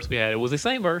the verse we had, it was the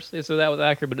same verse, so that was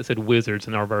accurate, but it said wizards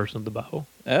in our version of the Bible.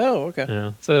 Oh, okay.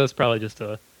 Yeah, so it's probably just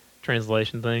a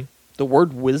translation thing. The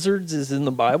word wizards is in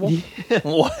the Bible? Yeah.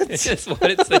 What? That's what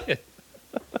it said.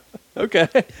 Okay.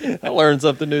 I learned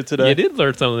something new today. You did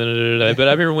learn something new today, but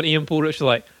I remember when Ian pulled it, she's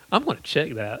like, I'm going to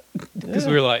check that. Because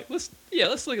we were like, let's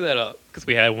look that up. Because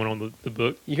we had one on the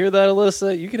book. You hear that,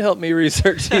 Alyssa? You can help me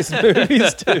research these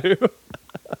movies, too.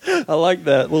 I like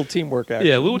that. Little teamwork action.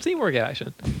 Yeah, little teamwork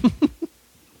action.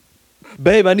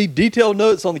 Babe, I need detailed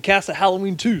notes on the cast of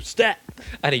Halloween 2. Stat.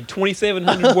 I need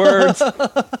 2,700 words.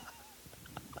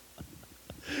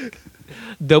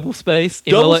 Double space.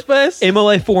 Space?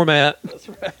 MLA format. That's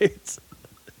right.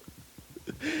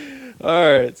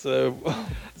 All right, so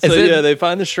they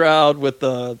find the shroud with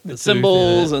the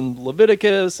symbols and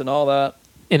Leviticus and all that.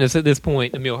 And it's at this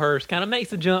point, Emil Hirsch kind of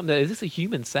makes the jump that, is this a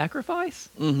human sacrifice?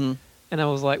 Mm-hmm. And I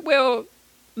was like, well,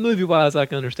 movie-wise, I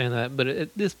can understand that. But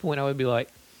at this point, I would be like,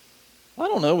 I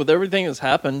don't know. With everything that's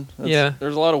happened,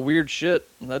 there's a lot of weird shit.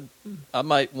 I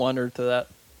might wander to that.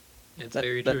 It's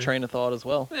very true. That train of thought as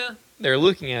well. Yeah, they're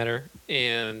looking at her,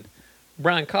 and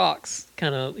Brian Cox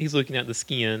he's looking at the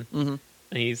skin, and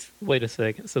he's, wait a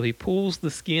second. So he pulls the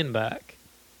skin back.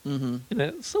 Mm-hmm. In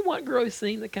a somewhat gross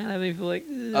scene that kind of made me feel like,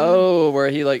 ugh. Oh, where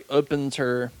he opens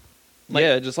her,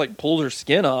 just pulls her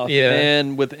skin off. Yeah.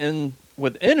 And within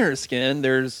her skin,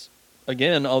 there's,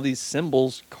 again, all these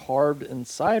symbols carved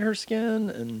inside her skin.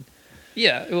 And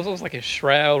yeah, it was almost like a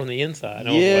shroud on the inside.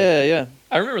 Yeah.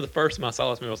 I remember the first time I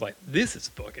saw this movie, I was like, this is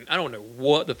fucking, I don't know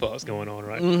what the fuck's going on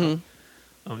right now.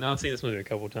 Now I've seen this movie a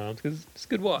couple of times because it's a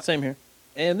good watch. Same here.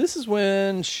 And this is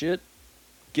when shit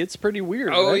gets pretty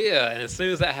weird. Oh, right? yeah. And as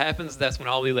soon as that happens, that's when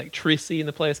all the electricity in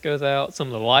the place goes out. Some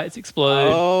of the lights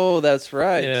explode. Oh, that's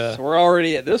right. Yeah. So we're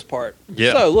already at this part.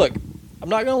 Yeah. So, look, I'm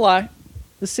not going to lie.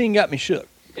 This scene got me shook.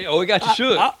 Oh, it got you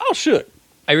shook. I was shook.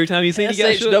 Every time you see it, you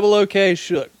got shook. SHOOK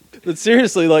shook. But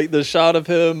seriously, the shot of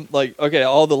him,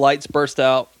 all the lights burst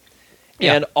out,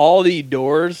 and all the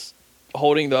doors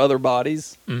holding the other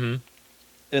bodies in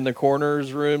the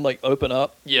coroner's room, open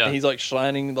up. Yeah. And he's,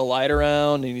 shining the light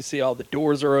around, and you see all the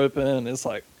doors are open, and it's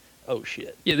like, oh,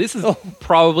 shit. Yeah, this is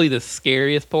probably the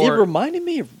scariest part. It reminded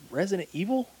me of Resident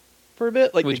Evil for a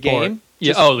bit, Which the game. Part?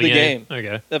 Yeah, the game.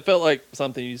 Okay. That felt like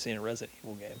something you'd see in a Resident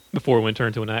Evil game. Before it went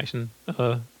turned to an action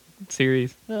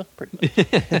series. Yeah, pretty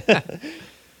much.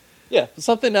 Yeah,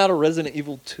 something out of Resident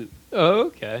Evil 2. Oh,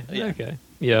 okay. Yeah. Okay.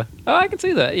 Yeah. Oh, I can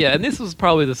see that. Yeah, and this was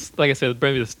probably like I said,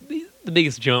 maybe the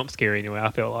biggest jump scare anyway,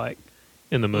 I felt like,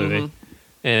 in the movie.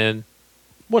 And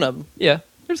one of them. Yeah.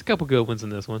 There's a couple good ones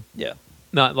in this one. Yeah.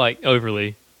 Not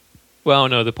overly. Well, I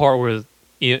don't know. The part where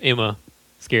Emma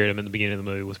scared him in the beginning of the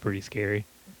movie was pretty scary.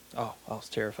 Oh, I was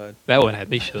terrified. That one had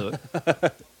me shook.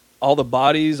 All the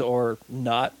bodies are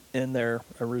not in their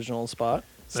original spot.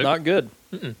 It's not good.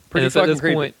 Pretty fucking at this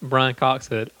creepy. Point, Brian Cox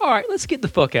said, all right, let's get the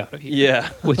fuck out of here. Yeah.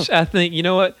 Which I think, you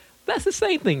know what? That's the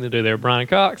same thing to do there, Brian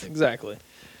Cox. Exactly.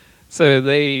 So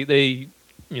they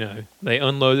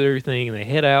unload everything and they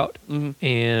head out,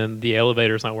 and the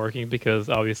elevator's not working because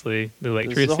obviously the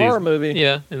electricity. This is a horror movie.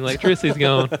 Yeah, and the electricity's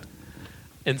gone.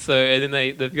 And then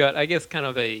they've got, I guess, kind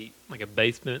of a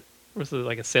basement, or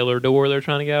like a cellar door they're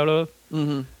trying to get out of.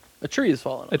 Mm-hmm. A tree is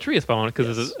falling. A tree is falling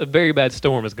because a very bad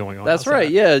storm is going on. That's outside.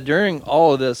 right. Yeah, during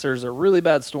all of this, there's a really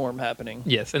bad storm happening.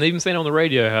 Yes, and they even saying on the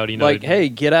radio, how do you know? Hey,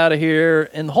 get out of here!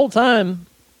 And the whole time,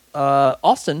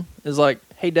 Austin is like,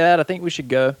 "Hey, Dad, I think we should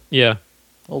go." Yeah.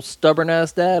 Old stubborn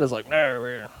ass dad is like,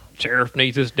 no, sheriff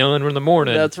needs this done in the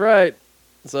morning. That's right.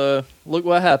 So look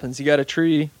what happens. You got a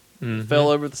tree, fell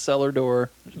over the cellar door.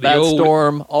 Bad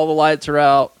storm. All the lights are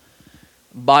out.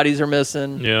 Bodies are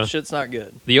missing. Yeah. Shit's not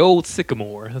good. The old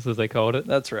sycamore. That's what they called it.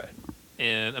 That's right.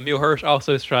 And Emil Hirsch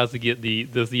also tries to get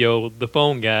the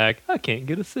phone gag. I can't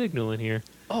get a signal in here.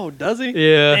 Oh, does he?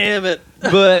 Yeah. Damn it.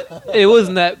 But it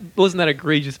wasn't that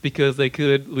egregious because they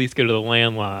could at least go to the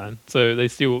landline. So they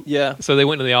still So they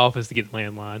went to the office to get the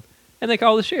landline, and they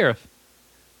called the sheriff.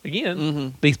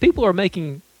 Again, these people are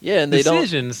making and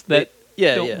decisions that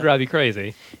don't drive you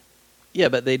crazy. Yeah,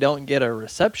 but they don't get a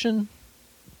reception.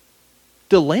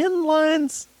 Do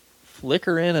landlines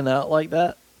flicker in and out like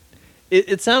that?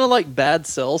 It sounded like bad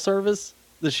cell service.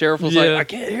 The sheriff was like, I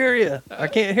can't hear you. I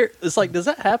can't hear. It's like, does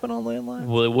that happen on landlines?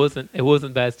 Well, it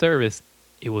wasn't bad service.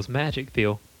 It was magic,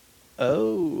 Phil.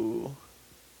 Oh.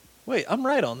 Wait, I'm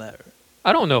right on that.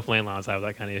 I don't know if landlines have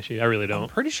that kind of issue. I really don't. I'm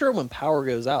pretty sure when power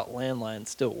goes out, landlines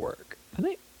still work. I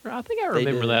think I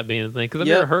remember that being a thing because I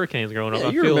remember hurricanes growing up. Yeah,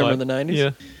 you remember the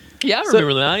 90s. Yeah, I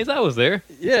remember the 90s. I was there.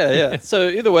 Yeah. So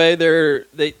either way,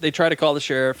 they try to call the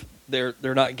sheriff. They're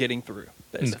not getting through.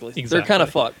 Basically, exactly. They're kind of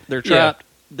fucked. They're trapped.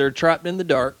 They're trapped in the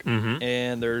dark,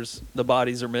 and the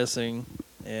bodies are missing,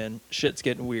 and shit's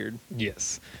getting weird.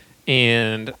 Yes,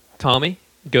 and Tommy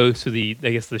goes to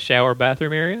the shower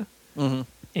bathroom area,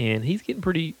 and he's getting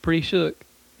pretty shook.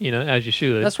 As you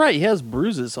should. That's right. He has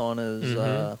bruises on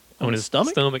his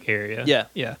stomach area.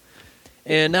 Yeah.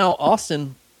 And now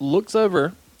Austin looks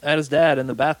over at his dad in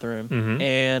the bathroom,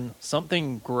 and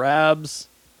something grabs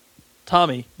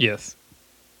Tommy. Yes.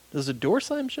 Does the door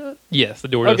slam shut? Yes, the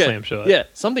door does slam shut. Yeah,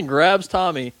 something grabs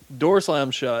Tommy, door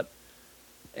slams shut,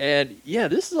 and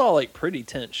this is all like pretty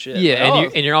tense shit. Yeah,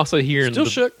 and you're also hearing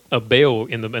a bell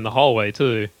in the hallway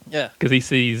too. Yeah, because he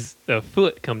sees a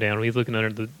foot come down when he's looking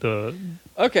under the.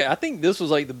 Okay, I think this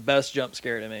was like the best jump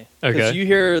scare to me. Okay, because you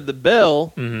hear the bell,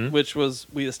 which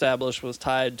we established was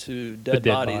tied to dead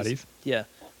bodies. Yeah,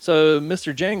 so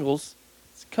Mr. Jangles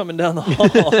is coming down the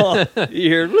hall. You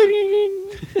hear ring.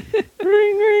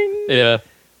 Ring, ring. Yeah.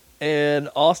 And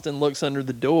Austin looks under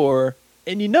the door,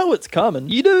 and you know it's coming.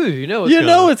 You do. You know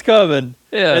it's coming.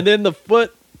 Yeah. And then the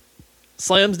foot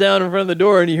slams down in front of the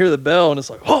door, and you hear the bell, and it's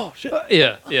like, oh, shit.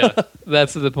 Yeah.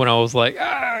 That's the point I was like,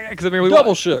 because I mean,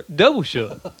 double shook.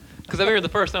 Because I remember the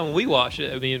first time we watched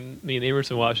it, me and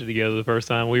Emerson watched it together the first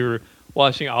time. We were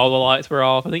watching, all the lights were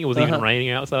off. I think it was even raining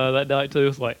outside that night, too. It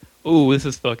was like, ooh, this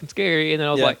is fucking scary. And then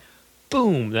I was like,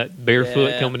 boom, that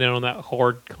barefoot coming down on that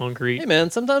hard concrete. Hey,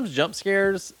 man, sometimes jump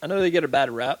scares, I know they get a bad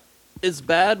rap. It's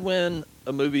bad when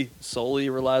a movie solely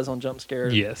relies on jump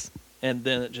scares. Yes. And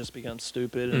then it just becomes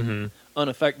stupid and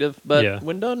ineffective. But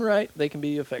when done right, they can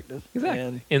be effective.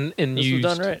 Exactly. And this used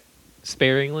was done right.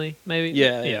 Sparingly, maybe?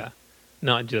 Yeah.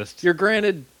 Not just... You're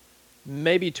granted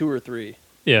maybe 2 or 3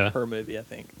 per movie, I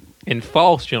think. And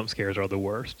false jump scares are the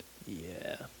worst.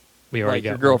 Yeah. We already got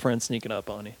your girlfriend sneaking up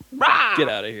on you. Rah! Get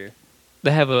out of here. They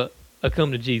have a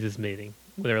come to Jesus meeting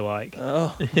where they're like,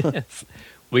 oh,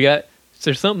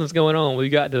 there's something's going on. We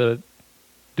got to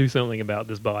do something about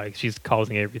this body. She's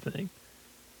causing everything.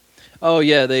 Oh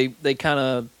yeah, they kind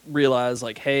of realize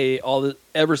like, hey,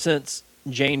 ever since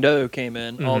Jane Doe came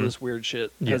in, all this weird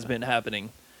shit has been happening,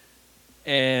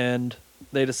 and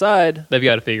they decide they've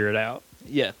got to figure it out.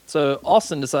 Yeah, so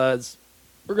Austin decides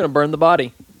we're gonna burn the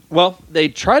body. Well, they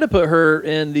try to put her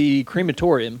in the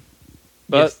crematorium,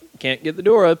 but can't get the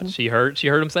door open. She heard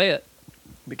him say it.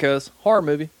 Because horror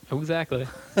movie. Oh, exactly.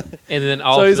 And then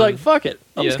Austin, so he's like, fuck it.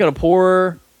 I'm just going to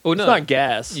pour... Well, no, it's not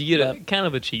gas. You get kind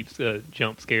of a cheap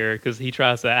jump scare because he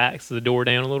tries to axe the door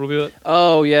down a little bit.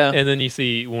 Oh, yeah. And then you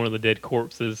see one of the dead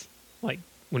corpses, like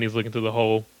when he's looking through the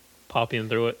hole, pop in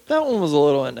through it. That one was a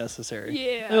little unnecessary.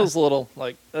 Yeah. It was a little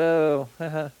like, oh,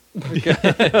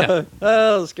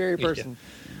 oh, scary person.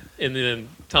 Yeah. And then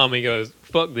Tommy goes,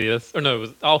 fuck this. Or no, it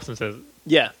was Austin says it.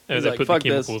 Yeah. And they put the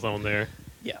chemicals on there.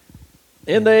 Yeah.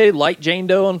 And they light Jane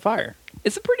Doe on fire.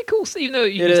 It's a pretty cool scene, even though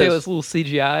you can tell it's a little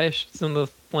CGI-ish. Some of the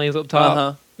flames up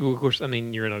top. Well, of course, I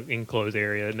mean, you're in an enclosed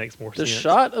area. It makes more sense. The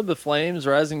shot of the flames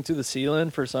rising to the ceiling,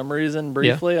 for some reason,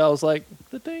 briefly, I was like,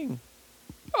 the Thing.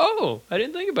 Oh, I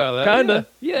didn't think about that. Kind of.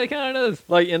 Yeah, it kind of does.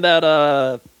 Like in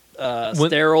that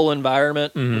sterile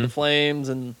environment with the flames,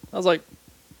 and I was like,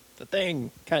 the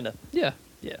Thing, kind of. Yeah.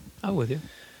 I'm with you.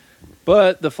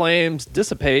 But the flames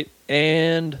dissipate,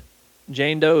 and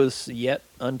Jane Doe is yet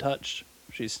untouched.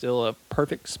 She's still a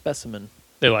perfect specimen.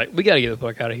 They're like, we got to get the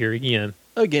fuck out of here again.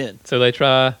 Again. So they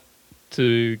try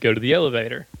to go to the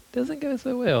elevator. Doesn't go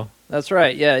so well. That's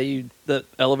right. Yeah, the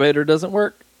elevator doesn't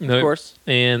work, of course.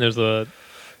 And there's a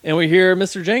And we hear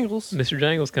Mr. Jangles. Mr.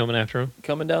 Jangles coming after him.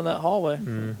 Coming down that hallway.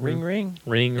 Mm-hmm. Ring, ring.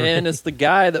 Ring, ring. And it's the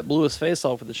guy that blew his face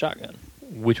off with the shotgun.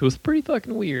 Which was pretty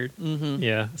fucking weird. Mm-hmm.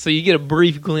 Yeah. So you get a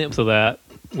brief glimpse of that,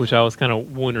 which I was kind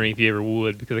of wondering if you ever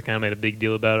would, because I kind of made a big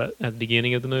deal about it at the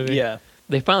beginning of the movie. Yeah.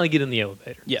 They finally get in the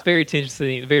elevator. Yeah. It's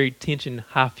very tension,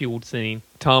 high-fueled scene.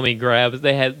 Tommy grabs...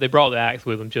 They brought the axe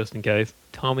with them just in case.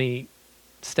 Tommy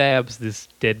stabs this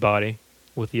dead body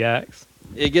with the axe.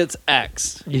 It gets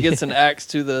axed. He gets an axe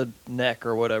to the neck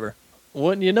or whatever.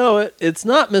 Wouldn't you know it, it's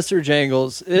not Mr.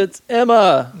 Jangles. It's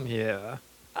Emma. Yeah.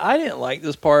 I didn't like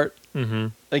this part. Mm-hmm.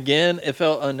 Again, it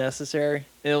felt unnecessary.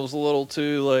 It was a little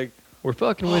too like... We're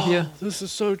fucking with you. This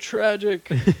is so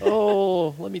tragic.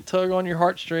 Oh, let me tug on your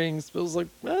heartstrings. It was like,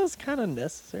 well, it's kind of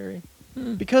necessary.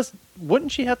 Because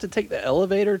wouldn't she have to take the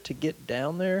elevator to get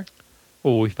down there?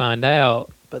 Well, we find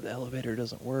out. But the elevator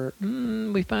doesn't work.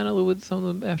 We find out a little bit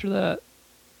something after that.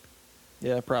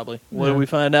 Yeah, probably. What did we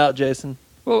find out, Jason?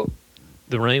 Well,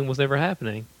 the rain was never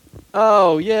happening.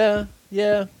 Oh, yeah.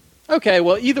 Okay,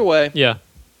 well, either way. Yeah.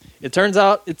 It turns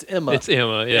out it's Emma. It's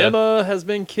Emma, yeah. Emma has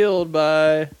been killed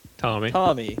by Tommy.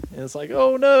 And it's like,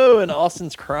 oh no, and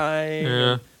Austin's crying.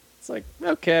 Yeah. It's like,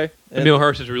 okay. And Bill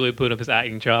Hurst is really putting up his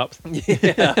acting chops.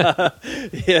 Yeah.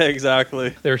 Yeah,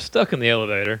 exactly. They're stuck in the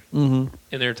elevator, Mm-hmm.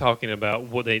 and they're talking about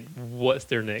what's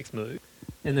their next move.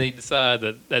 And they decide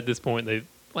that at this point,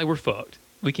 we're fucked.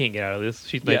 We can't get out of this.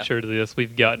 She's made sure of this.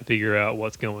 We've got to figure out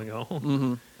what's going on.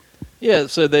 Mm-hmm. Yeah,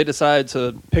 so they decide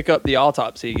to pick up the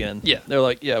autopsy again. Yeah. They're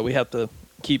like, yeah, we have to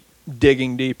keep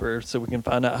digging deeper so we can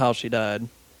find out how she died.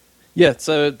 Yeah,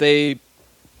 so they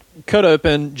cut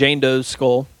open Jane Doe's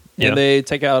skull, and they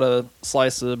take out a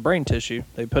slice of brain tissue.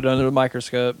 They put it under the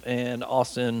microscope, and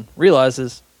Austin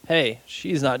realizes, hey,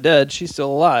 she's not dead. She's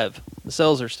still alive. The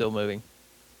cells are still moving.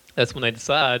 That's when they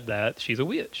decide that she's a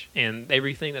witch. And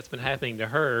everything that's been happening to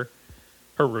her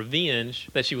revenge,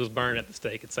 that she was burned at the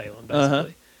stake at Salem,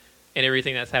 basically. And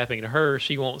everything that's happening to her,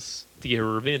 she wants to get her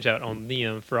revenge out on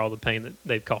them for all the pain that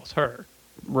they've caused her.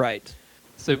 Right.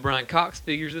 So Brian Cox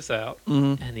figures this out,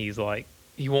 Mm-hmm. and he's like,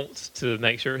 he wants to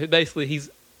make sure, basically he's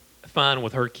fine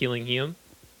with her killing him.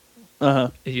 Uh-huh.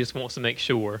 He just wants to make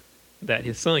sure that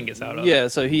his son gets out of it. Yeah,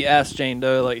 so he asked Jane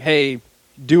Doe, like, hey,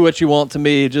 do what you want to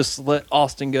me, just let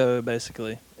Austin go,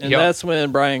 basically. And that's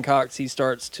when Brian Cox, he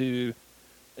starts to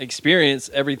experience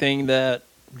everything that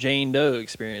Jane Doe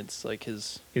experienced, like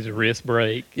his wrist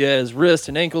break. Yeah, his wrist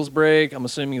and ankles break. I'm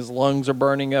assuming his lungs are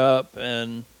burning up,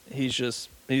 and he's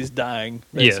dying,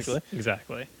 basically. Yes,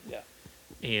 exactly. Yeah.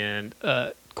 And,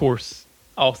 of course,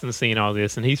 Austin's seeing all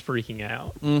this, and he's freaking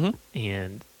out. Mm-hmm.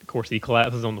 And, of course, he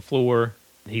collapses on the floor.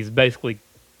 He's basically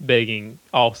begging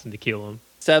Austin to kill him.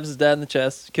 Stabs his dad in the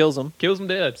chest, kills him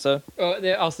dead. So,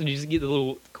 Austin, you just get the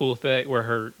little cool effect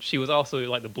where she was also,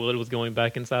 like, the blood was going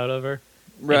back inside of her.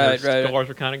 Right. Scars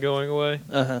were kind of going away.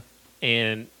 Uh-huh.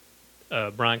 And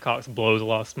Brian Cox blows a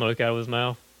lot of smoke out of his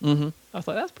mouth. Mm-hmm. I was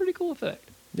like, that's a pretty cool effect.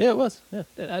 Yeah, it was. Yeah.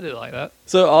 I did like that.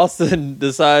 So Austin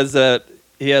decides that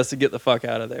he has to get the fuck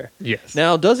out of there. Yes.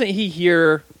 Now, doesn't he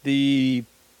hear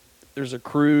there's a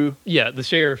crew? Yeah, the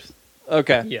sheriff.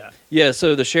 Okay. Yeah. Yeah,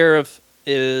 so the sheriff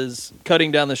is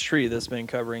cutting down this tree that's been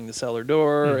covering the cellar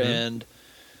door, and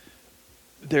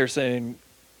they're saying,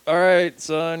 all right,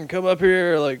 son, come up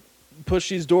here, like, push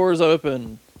these doors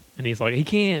open. And he's like, he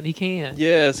can't.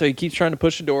 Yeah, so he keeps trying to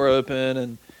push the door open,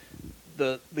 and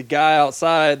the guy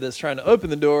outside that's trying to open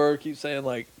the door keeps saying,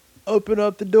 like, open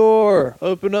up the door,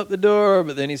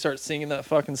 but then he starts singing that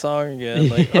fucking song again,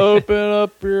 like, open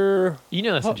up your... You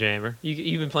know that's a jammer.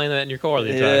 You've been playing that in your car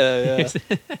the entire time.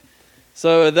 Yeah.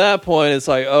 So at that point, it's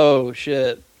like, oh,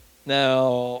 shit.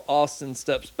 Now, Austin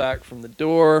steps back from the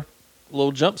door. A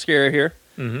little jump scare here.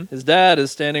 Mm-hmm. His dad is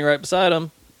standing right beside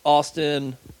him.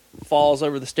 Austin falls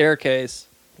over the staircase,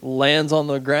 lands on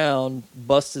the ground,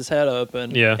 busts his head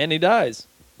open, and he dies.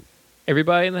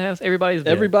 Everybody in the house, everybody's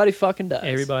dead. Everybody fucking dies.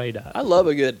 Everybody dies. I love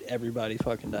a good everybody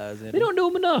fucking dies. They don't do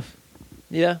them enough.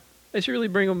 Yeah. They should really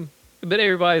bring them, but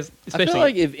everybody's, especially... I feel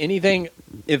like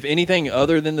if anything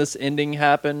other than this ending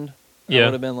happened, I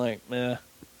would have been like, meh.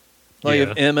 Like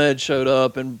if Emma had showed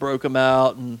up and broke him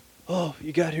out and, oh,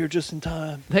 you got here just in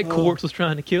time. That corpse was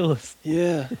trying to kill us.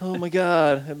 Yeah. Oh, my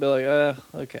God. I'd be like,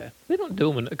 okay. They don't do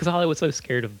them enough because Hollywood's so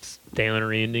scared of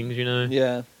downer endings, you know?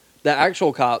 Yeah. The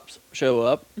actual cops show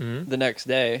up the next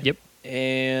day. Yep.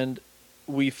 And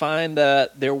we find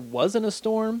that there wasn't a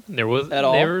storm. There was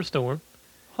all? never a storm.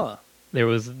 Huh.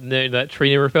 That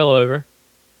tree never fell over.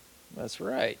 That's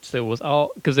right. So it was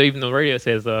all, because even the radio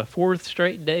says fourth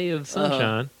straight day of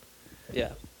sunshine.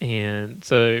 Yeah. And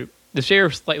so the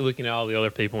sheriff's like looking at all the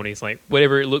other people and he's like,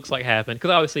 whatever it looks like happened.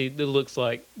 Because obviously it looks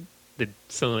like the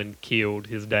son killed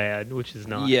his dad, which is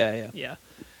not. Yeah.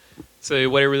 So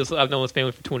whatever this, I've known this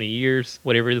family for 20 years.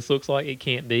 Whatever this looks like, it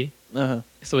can't be.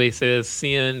 So he says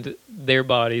send their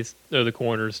bodies, or the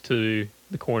coroners, to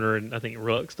the coroner, and I think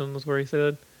Ruxton was where he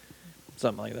said.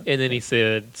 Something like that. And then he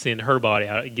said send her body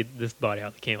out, get this body out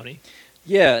of the county.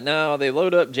 Yeah, now they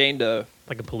load up Jane Doe.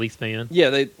 Like a police van. Yeah,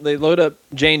 they load up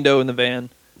Jane Doe in the van,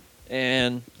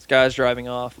 and this guy's driving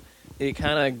off. It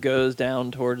kind of goes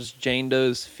down towards Jane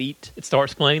Doe's feet. It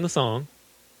starts playing the song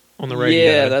on the radio.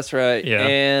 Yeah, that's right. Yeah.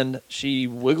 And she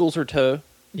wiggles her toe.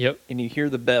 Yep. And you hear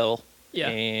the bell. Yeah.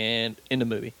 And in the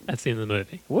movie. That's the end of the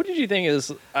movie. What did you think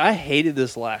is... I hated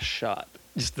this last shot.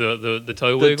 Just the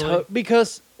toe wiggling?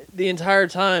 Because the entire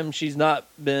time she's not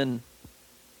been...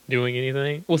 doing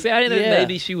anything? Well, see, I didn't know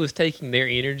maybe she was taking their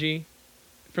energy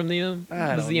from them.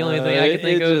 That's the only thing I could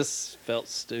think of. It just felt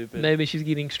stupid. Maybe she's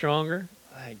getting stronger.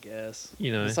 I guess.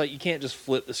 You know. It's like you can't just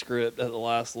flip the script at the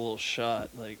last little shot.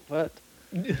 Like, what?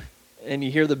 And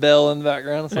you hear the bell in the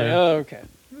background. It's like, oh, okay.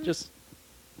 Just...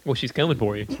 Well, she's coming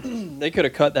for you. They could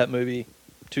have cut that movie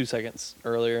 2 seconds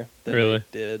earlier than Really?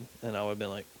 they did, and I would have been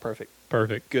like, perfect.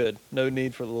 Good. No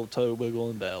need for the little toe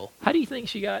wiggle and bell. How do you think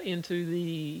she got into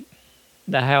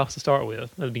the house to start with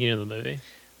at the beginning of the movie?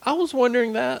 I was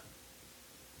wondering that.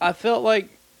 I felt like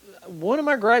one of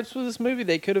my gripes with this movie,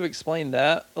 they could have explained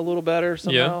that a little better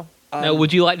somehow. Yeah. Now,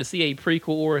 would you like to see a prequel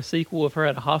or a sequel of her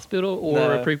at a hospital,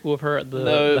 or a prequel of her at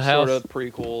the house? No sort of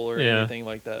prequel or anything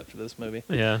like that for this movie.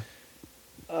 Yeah.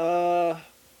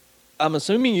 I'm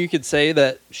assuming you could say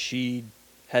that she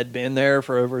had been there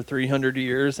for over 300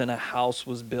 years and a house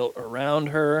was built around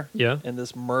her. Yeah. And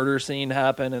this murder scene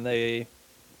happened and they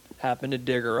happened to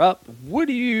dig her up. What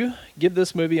do you give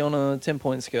this movie on a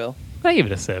 10-point scale? I give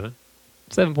it a 7.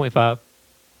 7.5.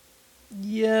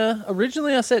 Yeah.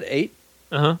 Originally I said 8.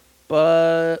 Uh-huh.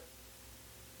 But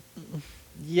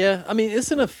yeah, I mean,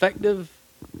 it's an effective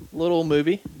little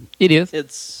movie. It is.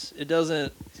 It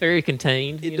doesn't... It's very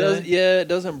contained. It does. Yeah, it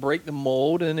doesn't break the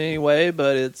mold in any way,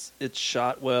 but it's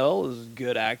shot well. It's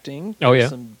good acting. Oh yeah,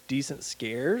 some decent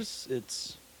scares.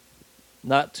 It's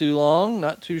not too long,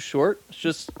 not too short.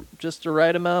 It's just the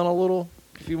right amount. A little.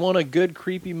 If you want a good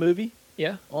creepy movie,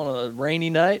 on a rainy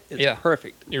night, it's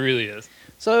perfect. It really is.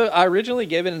 So I originally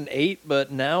gave it an 8,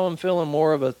 but now I'm feeling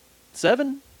more of a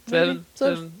 7. 7.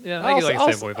 Yeah, I give it like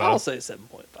a 7.5. I'll say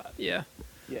 7.5. Yeah.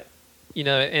 Yeah. You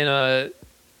know, and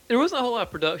there wasn't a whole lot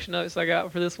of production notes I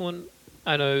got for this one.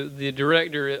 I know the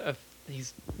director,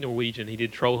 he's Norwegian. He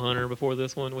did Troll Hunter before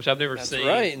this one, which I've never seen. That's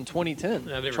right, in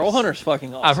 2010. Troll Hunter's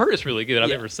fucking awesome. I've heard it's really good. I've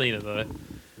never seen it, though.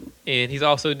 And he's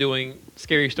also doing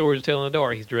Scary Stories to Tell in the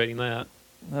Dark. He's directing that.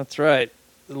 That's right.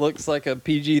 It looks like a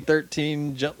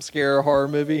PG-13 jump scare horror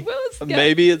movie. Well,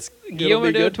 maybe it's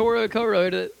Guillermo del Toro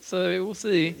co-wrote it, so we'll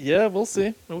see. Yeah, we'll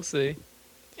see. We'll see.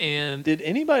 And did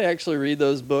anybody actually read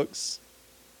those books?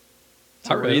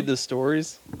 To read the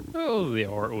stories? Oh, the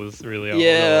art was really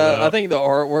I think the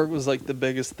artwork was like the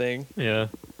biggest thing. Yeah.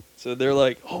 So they're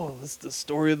like, oh, it's the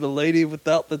story of the lady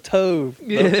without the toe.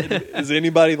 Yeah. Is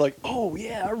anybody like, oh,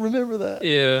 yeah, I remember that?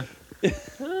 Yeah. I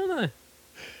don't know.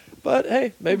 But,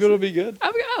 hey, maybe it'll be good.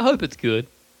 I hope it's good.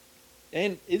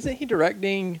 And isn't he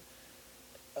directing,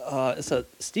 it's a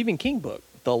Stephen King book,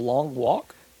 The Long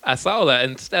Walk? I saw that,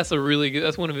 and that's a really good.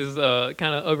 That's one of his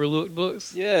kind of overlooked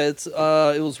books. Yeah,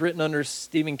 it was written under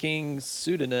Stephen King's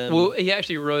pseudonym. Well, he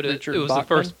actually wrote it. Richard it was Bachman? the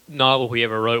first novel he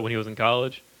ever wrote when he was in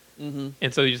college. Mm-hmm.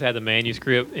 And so he just had the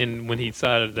manuscript, and when he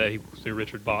decided that he was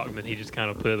Richard Bachman, he just kind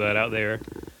of put that out there.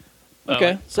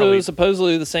 Okay, so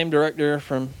supposedly the same director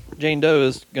from Jane Doe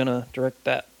is gonna direct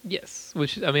that. Yes,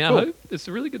 which I mean, cool. I hope it's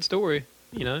a really good story.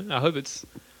 You know, I hope it's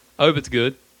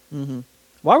good. Mm-hmm.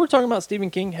 While we're talking about Stephen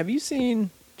King, have you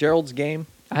seen Gerald's Game?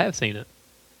 I have seen it.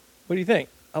 What do you think?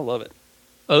 I love it.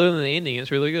 Other than the ending,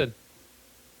 it's really good.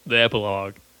 The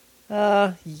epilogue.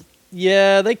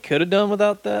 Yeah, they could have done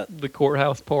without that. The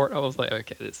courthouse part, I was like,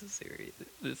 okay, this is serious.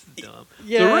 This is dumb.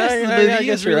 Yeah, the rest of the movie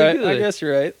is really good. I guess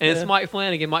you're right. And it's Mike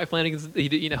Flanagan. Mike Flanagan's,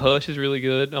 Hush is really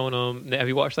good. On have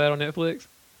you watched that on Netflix?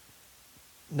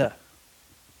 No.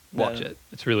 Watch it.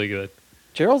 It's really good.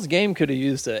 Gerald's Game could have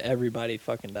used a everybody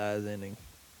fucking dies ending.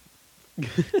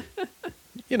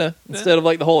 Instead of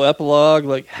like the whole epilogue,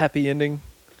 like happy ending.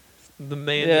 The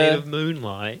Man Made of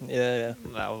Moonlight. Yeah.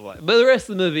 That was like, but the rest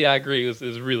of the movie, I agree, is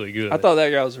really good. I thought that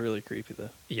guy was really creepy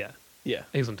though. Yeah. Yeah.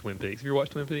 He was on Twin Peaks. Have you ever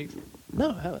watched Twin Peaks? No,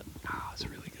 I haven't. Oh, it's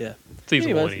really good. Yeah.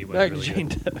 Season 1 anyway. Back to Jane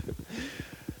Doe.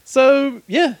 So,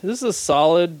 yeah, this is a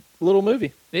solid little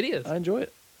movie. It is. I enjoy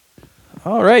it.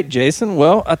 All right, Jason.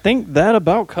 Well, I think that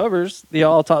about covers the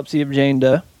Autopsy of Jane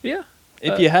Doe. Yeah.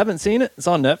 If you haven't seen it, it's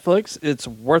on Netflix. It's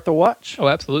worth a watch. Oh,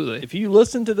 absolutely. If you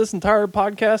listen to this entire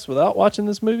podcast without watching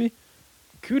this movie,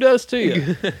 kudos to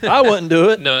you. I wouldn't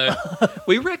do it. No.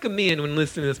 We recommend when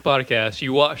listening to this podcast,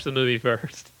 you watch the movie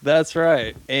first. That's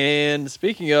right. And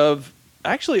speaking of,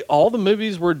 actually, all the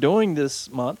movies we're doing this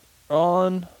month are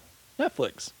on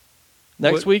Netflix.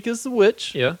 Next week is The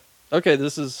Witch. Yeah. Okay,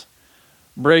 this is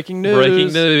breaking news.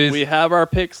 Breaking news. We have our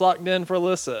picks locked in for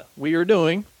Alyssa. We are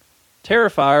doing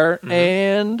Terrifier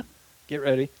and, get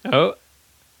ready,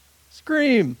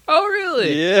 Scream. Oh,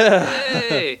 really? Yeah.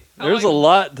 Hey. There's a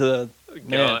lot to...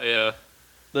 God, yeah.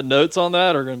 The notes on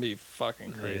that are going to be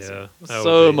fucking crazy. Yeah,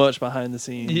 so much behind the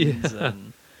scenes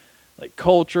and like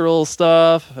cultural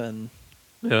stuff and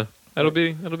yeah, that'll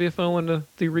be a fun one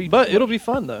to read. But it'll be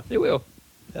fun though. It will.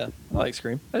 Yeah, I like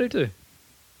Scream. I do too.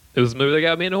 It was a movie that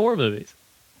got me into horror movies.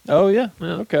 Oh yeah.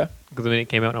 Yeah. Okay. Because when it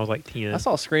came out, when I was like 10. I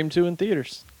saw Scream 2 in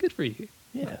theaters. Good for you.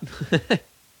 Yeah.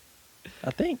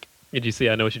 I think. Did you see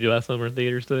I Know What You Did Last Summer in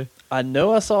theaters too? I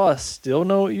know I saw I Still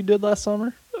Know What You Did Last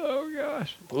Summer. Oh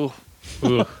gosh. Ooh.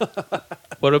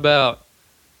 What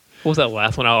was that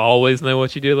last one? I'll Always Know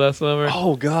What You Did Last Summer.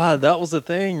 Oh God, that was the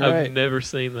thing, right? I've never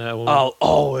seen that one. I'll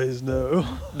always know.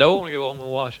 Don't want to go home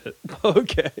and watch it.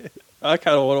 Okay. I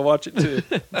kind of want to watch it too.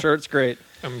 I'm sure it's great.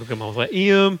 I'm gonna come home. I was like,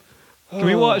 can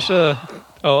we watch I'll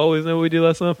Always Know What We Did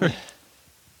Last Summer?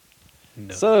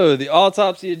 No. So the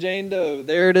Autopsy of Jane Doe.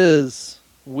 There it is.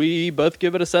 We both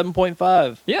give it a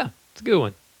 7.5. Yeah, it's a good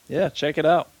one. Yeah, check it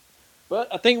out. But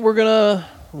I think we're gonna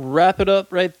wrap it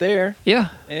up right there. Yeah.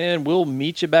 And we'll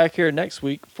meet you back here next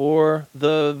week for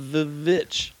the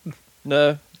Witch.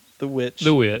 No, The Witch.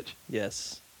 The Witch.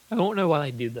 Yes. I don't know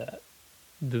why they did that.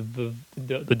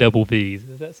 The double V's.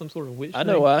 Is that some sort of witch I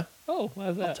know thing? why. Oh, why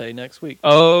is that? I'll tell you next week.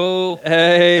 Oh.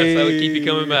 Hey. That's how we keep you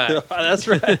coming back. That's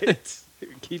right.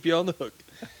 Keep you on the hook.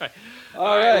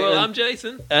 All right. Well, I'm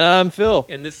Jason. And I'm Phil.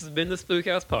 And this has been the Spook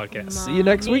House Podcast. See you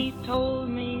next week. Mommy told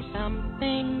me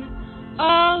something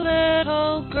a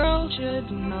little girl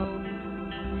should know.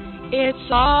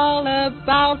 It's all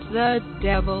about the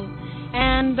devil,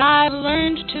 and I've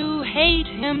learned to hate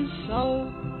him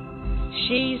so.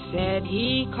 She said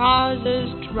he causes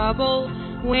trouble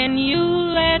when you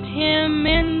let him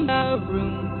in the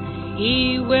room.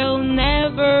 He will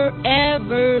never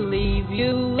ever leave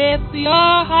you if your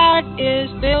heart is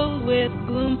filled with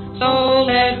gloom. So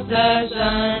let the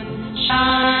sun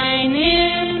shine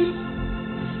in,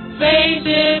 face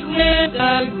it with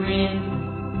a grin.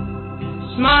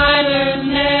 Smilers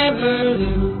never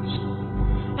lose,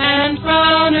 and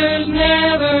frowners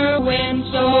never win.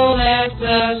 So let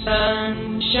the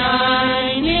sun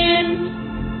shine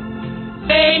in,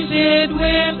 face it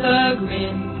with a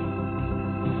grin.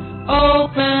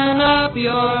 Open up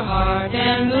your heart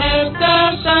and let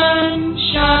the sun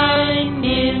shine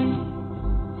in.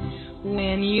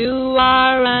 When you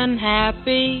are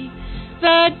unhappy,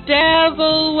 the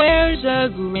devil wears a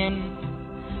grin.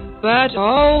 But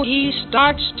oh, he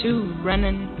starts to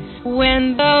running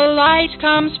when the light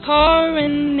comes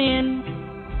pouring in.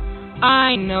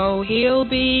 I know he'll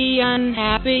be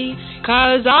unhappy,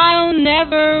 'cause I'll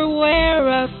never wear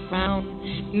a frown.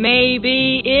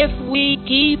 Maybe if we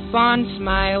keep on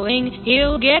smiling,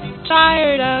 he'll get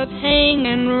tired of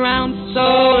hanging around.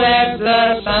 So let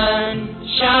the sun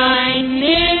shine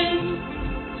in,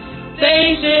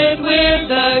 face it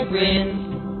with a grin.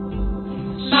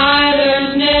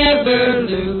 Smilers never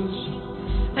lose,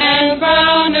 and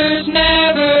frowners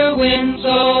never win.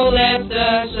 So let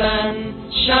the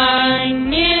sun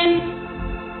shine in,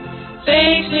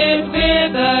 face it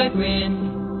with a grin.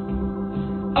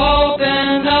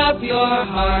 Open up your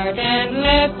heart and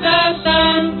let the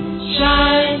sun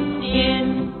shine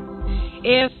in.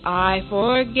 If I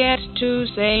forget to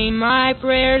say my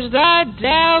prayers, the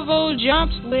devil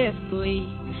jumps with glee.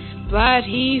 But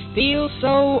he feels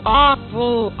so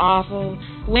awful, awful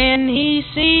when he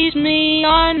sees me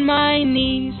on my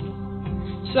knees.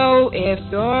 So if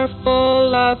you're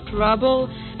full of trouble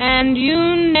and you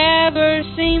never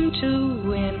seem to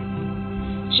win,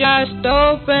 just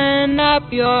open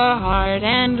up your heart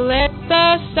and let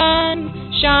the sun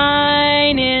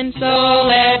shine in. So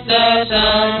let the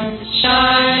sun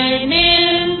shine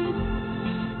in,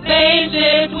 face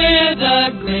it with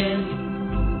a grin.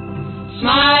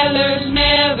 Smilers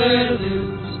never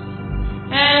lose,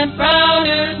 and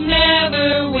frowners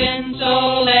never win.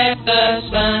 So let the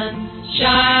sun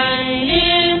shine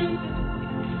in,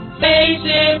 face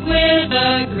it with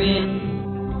a grin.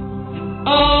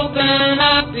 Open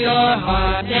up your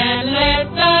heart and let